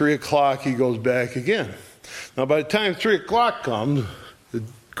 Then 3 o'clock, he goes back again. Now, by the time 3 o'clock comes, the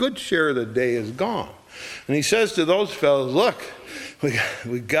good share of the day is gone. And he says to those fellows, look,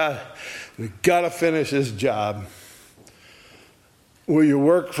 we got to finish this job. Will you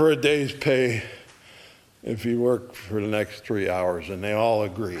work for a day's pay if you work for the next 3 hours? And they all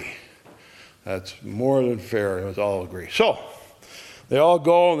agree. That's more than fair. They all agree. So they all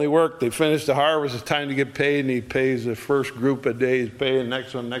go and they work. They finish the harvest. It's time to get paid. And he pays the first group a day's pay. And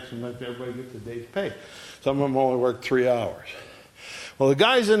next one. Everybody gets a day's pay. Some of them only work 3 hours. Well, the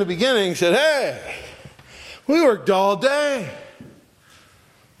guys in the beginning said, hey, we worked all day.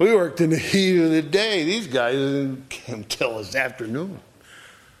 We worked in the heat of the day. These guys didn't come till this afternoon.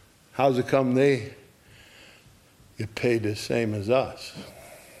 How's it come they get paid the same as us?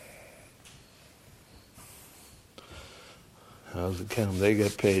 How's it come they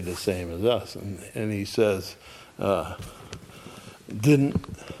get paid the same as us? And he says, didn't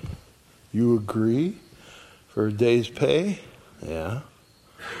you agree for a day's pay? Yeah.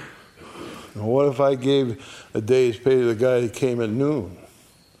 Now what if I gave a day's pay to the guy that came at noon?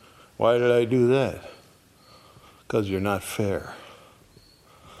 Why did I do that? Because you're not fair.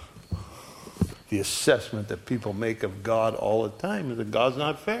 The assessment that people make of God all the time is that God's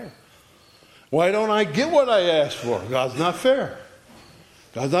not fair. Why don't I get what I asked for? God's not fair.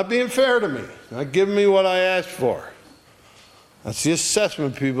 God's not being fair to me. Not giving me what I asked for. That's the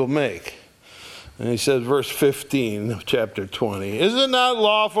assessment people make. And he says, verse 15 of chapter 20, is it not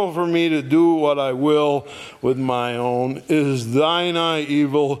lawful for me to do what I will with my own? Is thine eye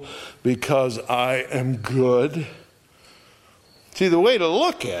evil because I am good? See, the way to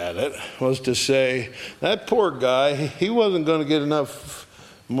look at it was to say, that poor guy, he wasn't going to get enough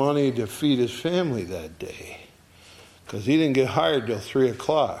money to feed his family that day because he didn't get hired till 3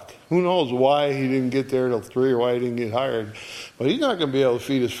 o'clock. Who knows why he didn't get there till 3 or why he didn't get hired. But he's not going to be able to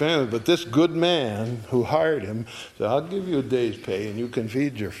feed his family. But this good man who hired him said, I'll give you a day's pay and you can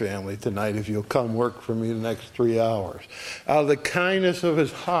feed your family tonight if you'll come work for me the next 3 hours. Out of the kindness of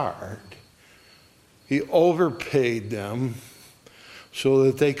his heart, he overpaid them so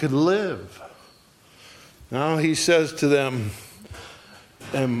that they could live. Now he says to them,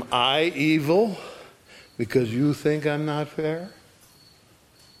 am I evil because you think I'm not fair?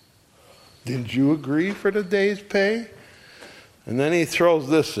 Didn't you agree for the day's pay? And then he throws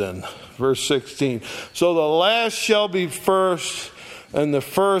this in, verse 16. So the last shall be first, and the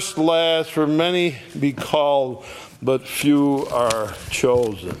first last, for many be called, but few are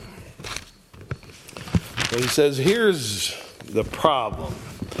chosen. But he says, here's the problem.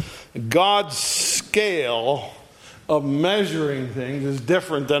 God's scale of measuring things is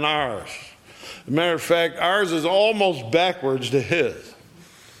different than ours. As a matter of fact, ours is almost backwards to his.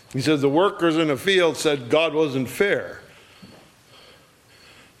 He says the workers in the field said God wasn't fair.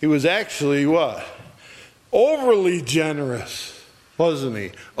 He was actually what? Overly generous, wasn't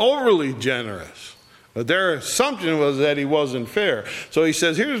he? Overly generous. But their assumption was that he wasn't fair. So he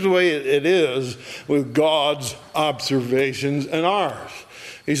says, here's the way it is with God's observations and ours.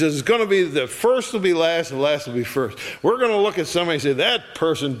 He says, it's going to be the first will be last and last will be first. We're going to look at somebody and say, that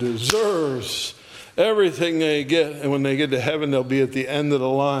person deserves everything they get. And when they get to heaven, they'll be at the end of the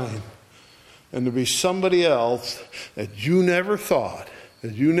line. And there'll be somebody else that you never thought,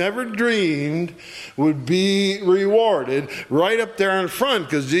 that you never dreamed would be rewarded right up there in front.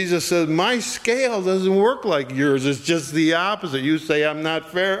 Because Jesus says, my scale doesn't work like yours. It's just the opposite. You say, I'm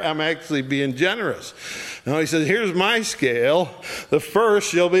not fair. I'm actually being generous. Now he says, here's my scale. The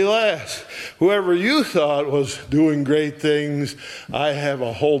first shall be last. Whoever you thought was doing great things, I have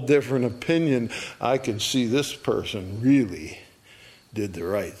a whole different opinion. I can see this person really did the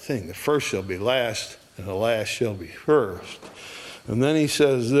right thing. The first shall be last, and the last shall be first. And then he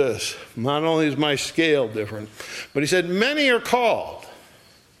says this, not only is my scale different, but he said, many are called,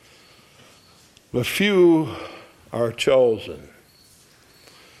 but few are chosen.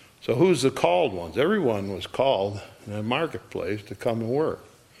 So who's the called ones? Everyone was called in a marketplace to come and work.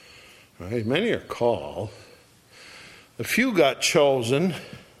 Right? Many are called. A few got chosen.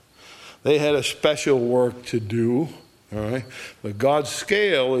 They had a special work to do. All right? But God's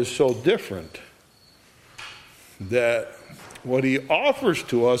scale is so different that what he offers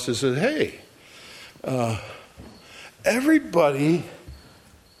to us is that, hey, everybody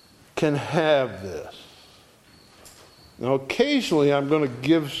can have this. Now, occasionally I'm going to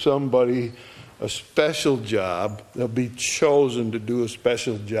give somebody a special job. They'll be chosen to do a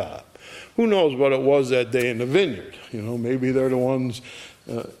special job. Who knows what it was that day in the vineyard? You know, maybe they're the ones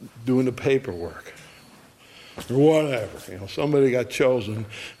doing the paperwork or whatever. You know, somebody got chosen.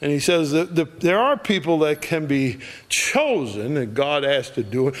 And he says that there are people that can be chosen that God asked to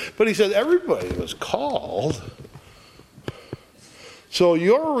do it. But he said everybody was called. So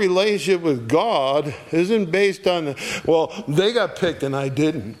your relationship with God isn't based on, well, they got picked and I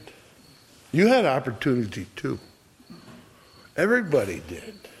didn't. You had opportunity too. Everybody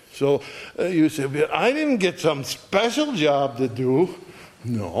did. So you say, I didn't get some special job to do.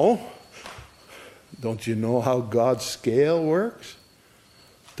 No. Don't you know how God's scale works?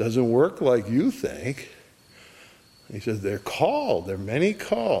 It doesn't work like you think. He says they're called. There are many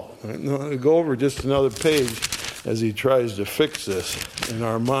called. I'll go over just another page as he tries to fix this in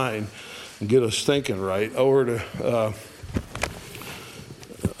our mind and get us thinking right. Over to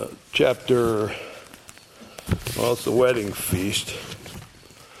chapter, well, it's the wedding feast.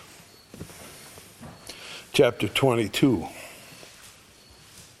 Chapter 22.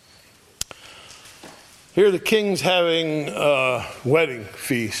 Here the king's having a wedding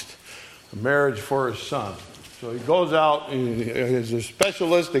feast, a marriage for his son. So he goes out, there's a special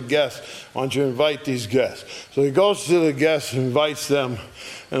list of guests. Why don't you invite these guests? So he goes to the guests, invites them,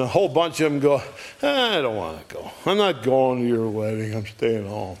 and a whole bunch of them go, I don't want to go. I'm not going to your wedding. I'm staying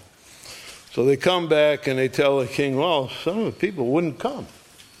home. So they come back and they tell the king, well, some of the people wouldn't come.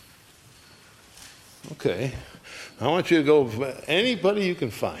 Okay. I want you to go, anybody you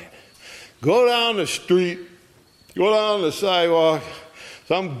can find. Go down the street, go down the sidewalk,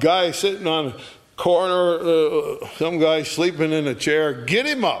 some guy sitting on a corner, some guy sleeping in a chair, get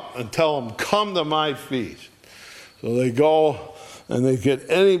him up and tell him, come to my feast. So they go and they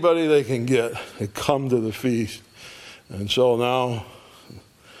get anybody they can get to come to the feast. And so now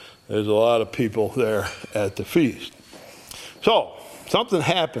there's a lot of people there at the feast. So something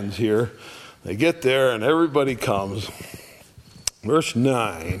happens here. They get there and everybody comes. Verse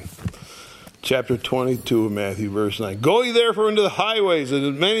 9. Chapter 22 of Matthew, verse 9. Go ye therefore into the highways, and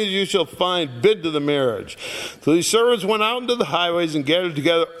as many as you shall find, bid to the marriage. So these servants went out into the highways and gathered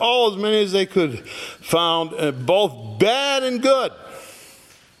together all as many as they could found, both bad and good.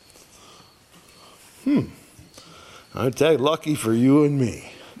 Aren't that lucky for you and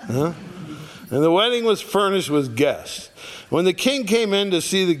me? Huh? And the wedding was furnished with guests. When the king came in to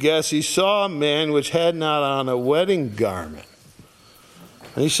see the guests, he saw a man which had not on a wedding garment.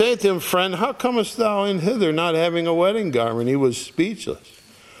 And he said to him, friend, how comest thou in hither not having a wedding garment? He was speechless.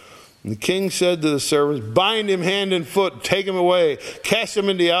 And the king said to the servants, bind him hand and foot, take him away, cast him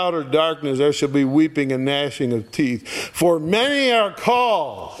into the outer darkness. There shall be weeping and gnashing of teeth. For many are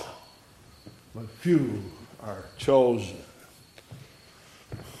called, but few are chosen.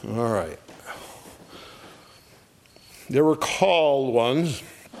 All right. There were called ones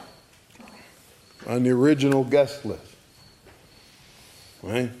on the original guest list.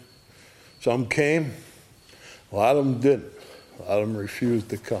 Right? Some came, a lot of them didn't. A lot of them refused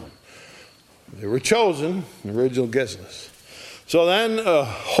to come. They were chosen, the original guest list. So then a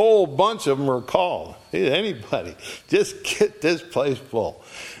whole bunch of them were called. Hey, anybody, just get this place full.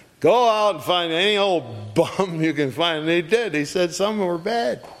 Go out and find any old bum you can find. And they did. He said some were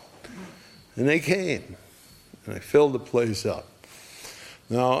bad. And they came. And they filled the place up.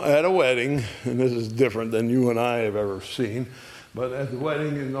 Now, at a wedding, and this is different than you and I have ever seen, but at the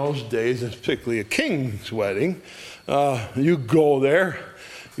wedding in those days, it's particularly a king's wedding, you go there,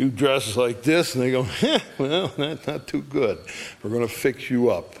 you dress like this, and they go, well, that's not too good. We're going to fix you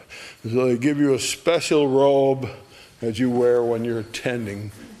up. So they give you a special robe that you wear when you're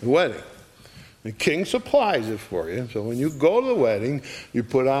attending the wedding. The king supplies it for you. So when you go to the wedding, you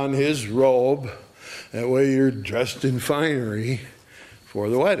put on his robe. That way you're dressed in finery for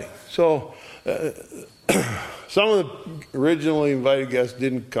the wedding. So some of the originally invited guests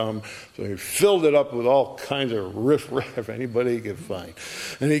didn't come, so he filled it up with all kinds of riff-raff anybody he could find.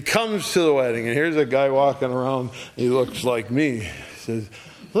 And he comes to the wedding, and here's a guy walking around. He looks like me. He says,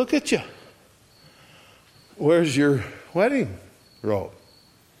 look at you. Where's your wedding robe?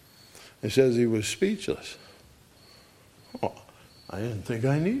 He says he was speechless. Oh, I didn't think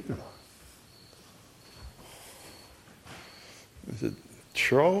I needed one. I said,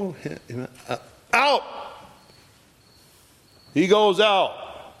 throw him out. He goes out.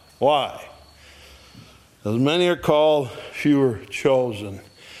 Why? As many are called, few are chosen.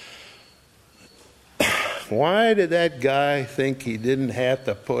 Why did that guy think he didn't have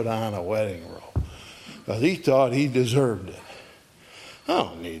to put on a wedding robe? Because he thought he deserved it. I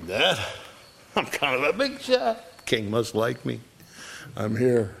don't need that. I'm kind of a big shot. King must like me. I'm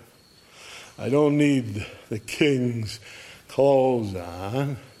here. I don't need the king's clothes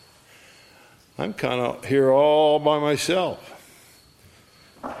on. I'm kind of here all by myself.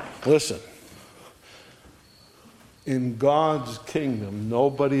 Listen, in God's kingdom,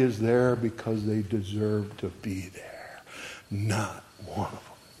 nobody is there because they deserve to be there. Not one of them.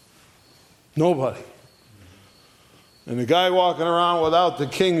 Nobody. And the guy walking around without the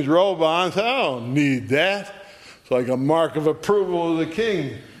king's robe on said, I don't need that. It's like a mark of approval of the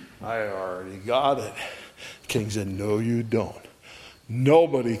king. I already got it. The king said, no, you don't.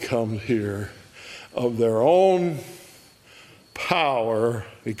 Nobody comes here of their own power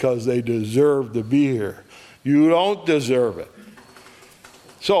because they deserve to be here. You don't deserve it.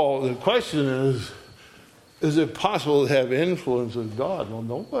 So the question is it possible to have influence with God? Well,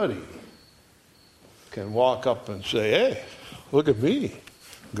 nobody can walk up and say, hey, look at me,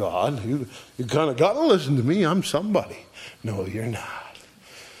 God. You kind of got to listen to me. I'm somebody. No, you're not.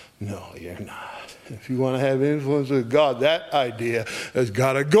 No, you're not. If you want to have influence with God, that idea has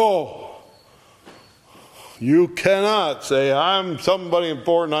got to go. You cannot say, I'm somebody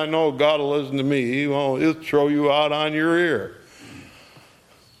important. I know God will listen to me. He'll throw you out on your ear.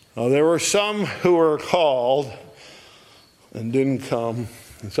 Now, there were some who were called and didn't come,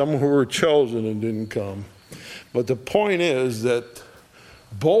 and some who were chosen and didn't come. But the point is that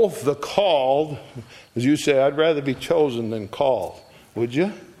both the called, as you say, I'd rather be chosen than called. Would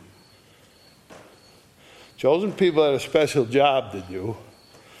you? Chosen people had a special job to do,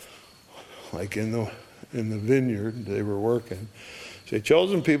 like in the vineyard they were working. Say,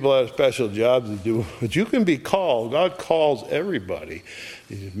 chosen people have a special job to do, but you can be called. God calls everybody.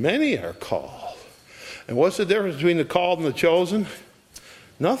 Many are called. And what's the difference between the called and the chosen?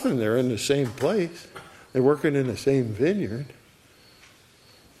 Nothing. They're in the same place. They're working in the same vineyard.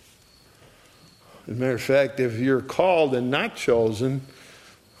 As a matter of fact, if you're called and not chosen,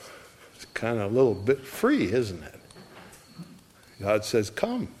 it's kind of a little bit free, isn't it? God says,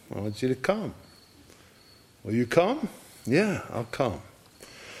 come. I want you to come. Will you come? Yeah, I'll come.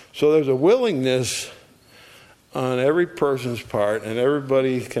 So there's a willingness on every person's part, and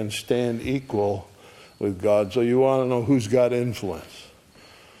everybody can stand equal with God. So you want to know who's got influence.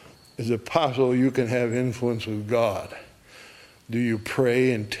 Is it possible you can have influence with God? Do you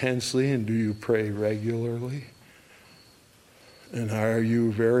pray intensely, and do you pray regularly? And are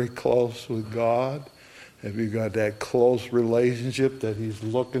you very close with God? Have you got that close relationship that He's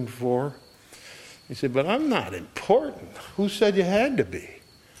looking for? He said, but I'm not important. Who said you had to be?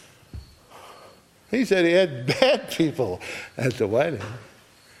 He said he had bad people at the wedding.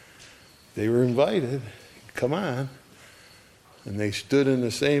 They were invited. Come on. And they stood in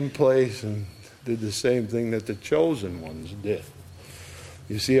the same place and did the same thing that the chosen ones did.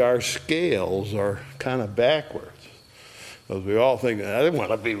 You see, our scales are kind of backwards. Because we all think, I want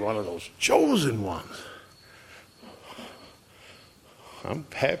to be one of those chosen ones. I'm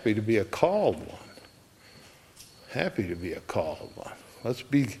happy to be a called one. Happy to be a called one. Let's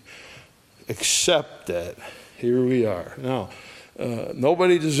accept that. Here we are. Now,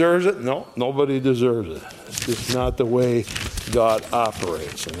 nobody deserves it? No, nobody deserves it. It's just not the way God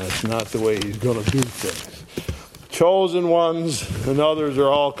operates, and that's not the way he's going to do things. Chosen ones and others are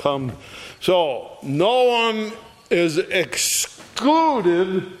all come. So, no one is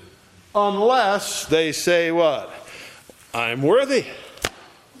excluded unless they say what? I'm worthy.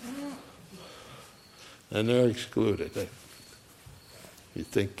 And they're excluded. You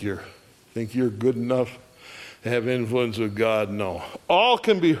think you're good enough to have influence with God? No. All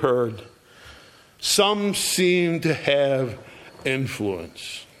can be heard. Some seem to have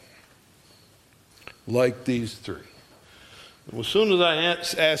influence. Like these three. Well, as soon as I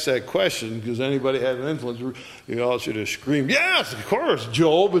asked that question, because anybody had an influence, you all should have screamed, yes, of course,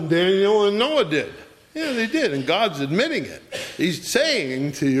 Job and Daniel and Noah did. Yeah, they did, and God's admitting it. He's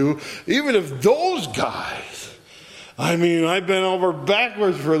saying to you, even if those guys, I bent over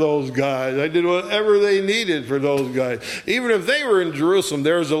backwards for those guys. I did whatever they needed for those guys. Even if they were in Jerusalem,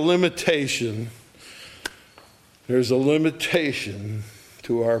 there's a limitation. There's a limitation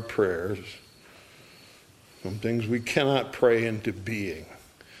to our prayers. Some things we cannot pray into being.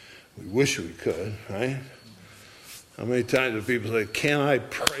 We wish we could, right? How many times do people say, can I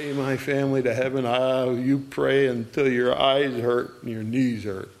pray my family to heaven? You pray until your eyes hurt and your knees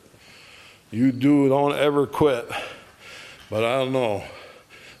hurt. You don't ever quit. But I don't know.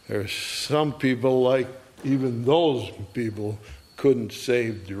 There's some people, like even those people, couldn't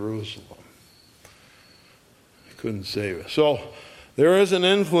save Jerusalem. They couldn't save it. So there is an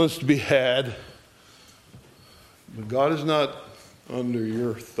influence to be had. But God is not under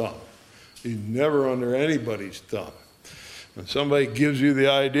your thumb. He's never under anybody's thumb. When somebody gives you the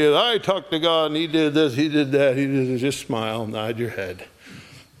idea, I talked to God and he did this, he did that, he did this, just smile, nod your head.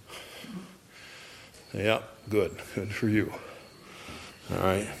 Yeah, good for you. All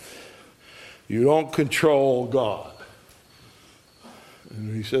right. You don't control God.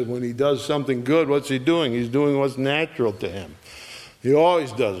 And he said when he does something good, what's he doing? He's doing what's natural to him. He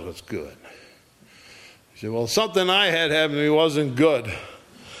always does what's good. He said, well, something I had happen to me wasn't good.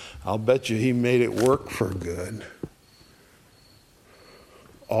 I'll bet you he made it work for good.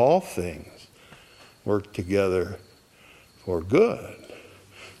 All things work together for good.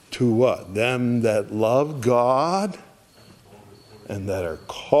 To what? Them that love God and that are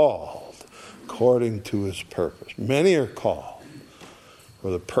called according to his purpose. Many are called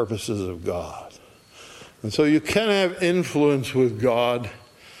for the purposes of God. And so you can have influence with God.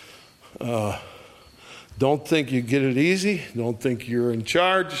 Don't think you get it easy. Don't think you're in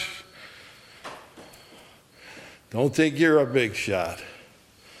charge. Don't think you're a big shot.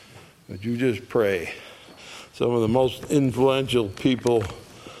 But you just pray. Some of the most influential people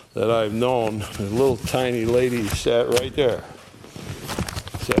that I've known, a little tiny lady sat right there.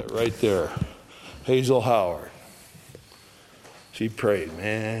 Hazel Howard. She prayed,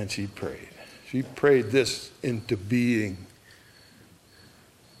 man, she prayed. She prayed this into being.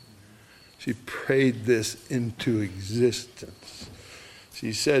 She prayed this into existence.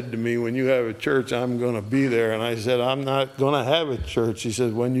 She said to me, when you have a church, I'm going to be there. And I said, I'm not going to have a church. She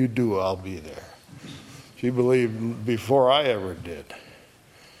said, when you do, I'll be there. She believed before I ever did.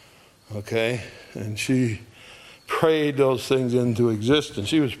 Okay? And she prayed those things into existence.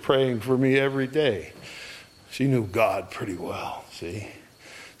 She was praying for me every day. She knew God pretty well, see?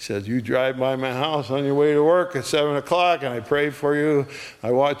 Says, you drive by my house on your way to work at 7 o'clock, and I pray for you.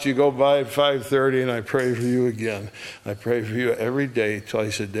 I watch you go by at 5:30, and I pray for you again. I pray for you every day,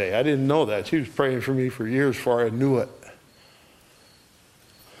 twice a day. I didn't know that. She was praying for me for years before I knew it.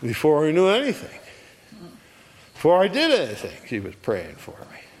 Before I knew anything. Before I did anything, she was praying for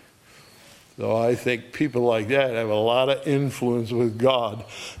me. So I think people like that have a lot of influence with God.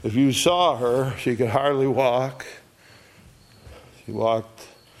 If you saw her, she could hardly walk. She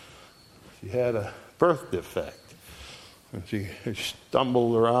had a birth defect. And she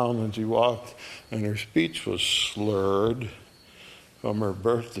stumbled around when she walked, and her speech was slurred from her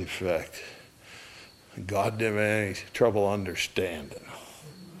birth defect. God didn't have any trouble understanding.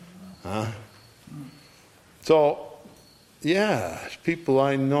 Huh? So, yeah, people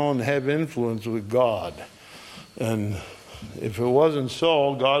I know have influence with God. And if it wasn't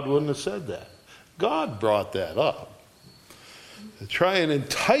so, God wouldn't have said that. God brought that up to try and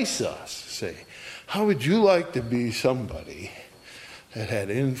entice us. Say, how would you like to be somebody that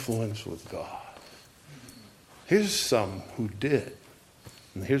had influence with God? Here's some who did.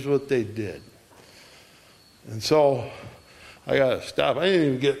 And here's what they did. And so I got to stop. I didn't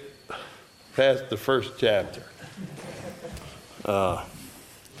even get past the first chapter.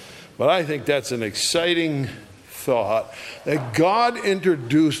 But I think that's an exciting thought that God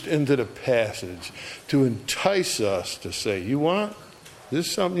introduced into the passage to entice us to say, you want? This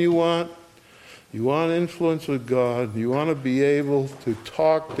is something you want? You want influence with God? You want to be able to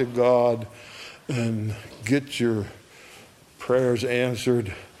talk to God and get your prayers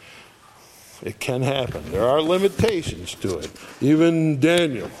answered? It can happen. There are limitations to it. Even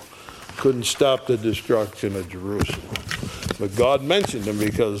Daniel couldn't stop the destruction of Jerusalem. But God mentioned him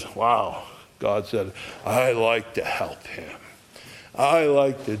because, wow, God said, I like to help him. I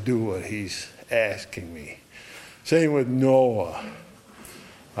like to do what he's asking me. Same with Noah.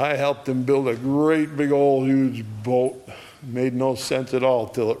 I helped him build a great big old huge boat. Made no sense at all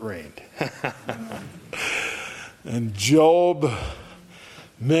till it rained. And Job,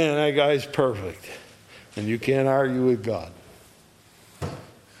 man, that guy's perfect. And you can't argue with God.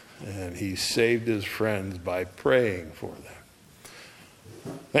 And he saved his friends by praying for them.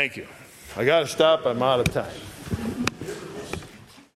 Thank you. I got to stop. I'm out of time.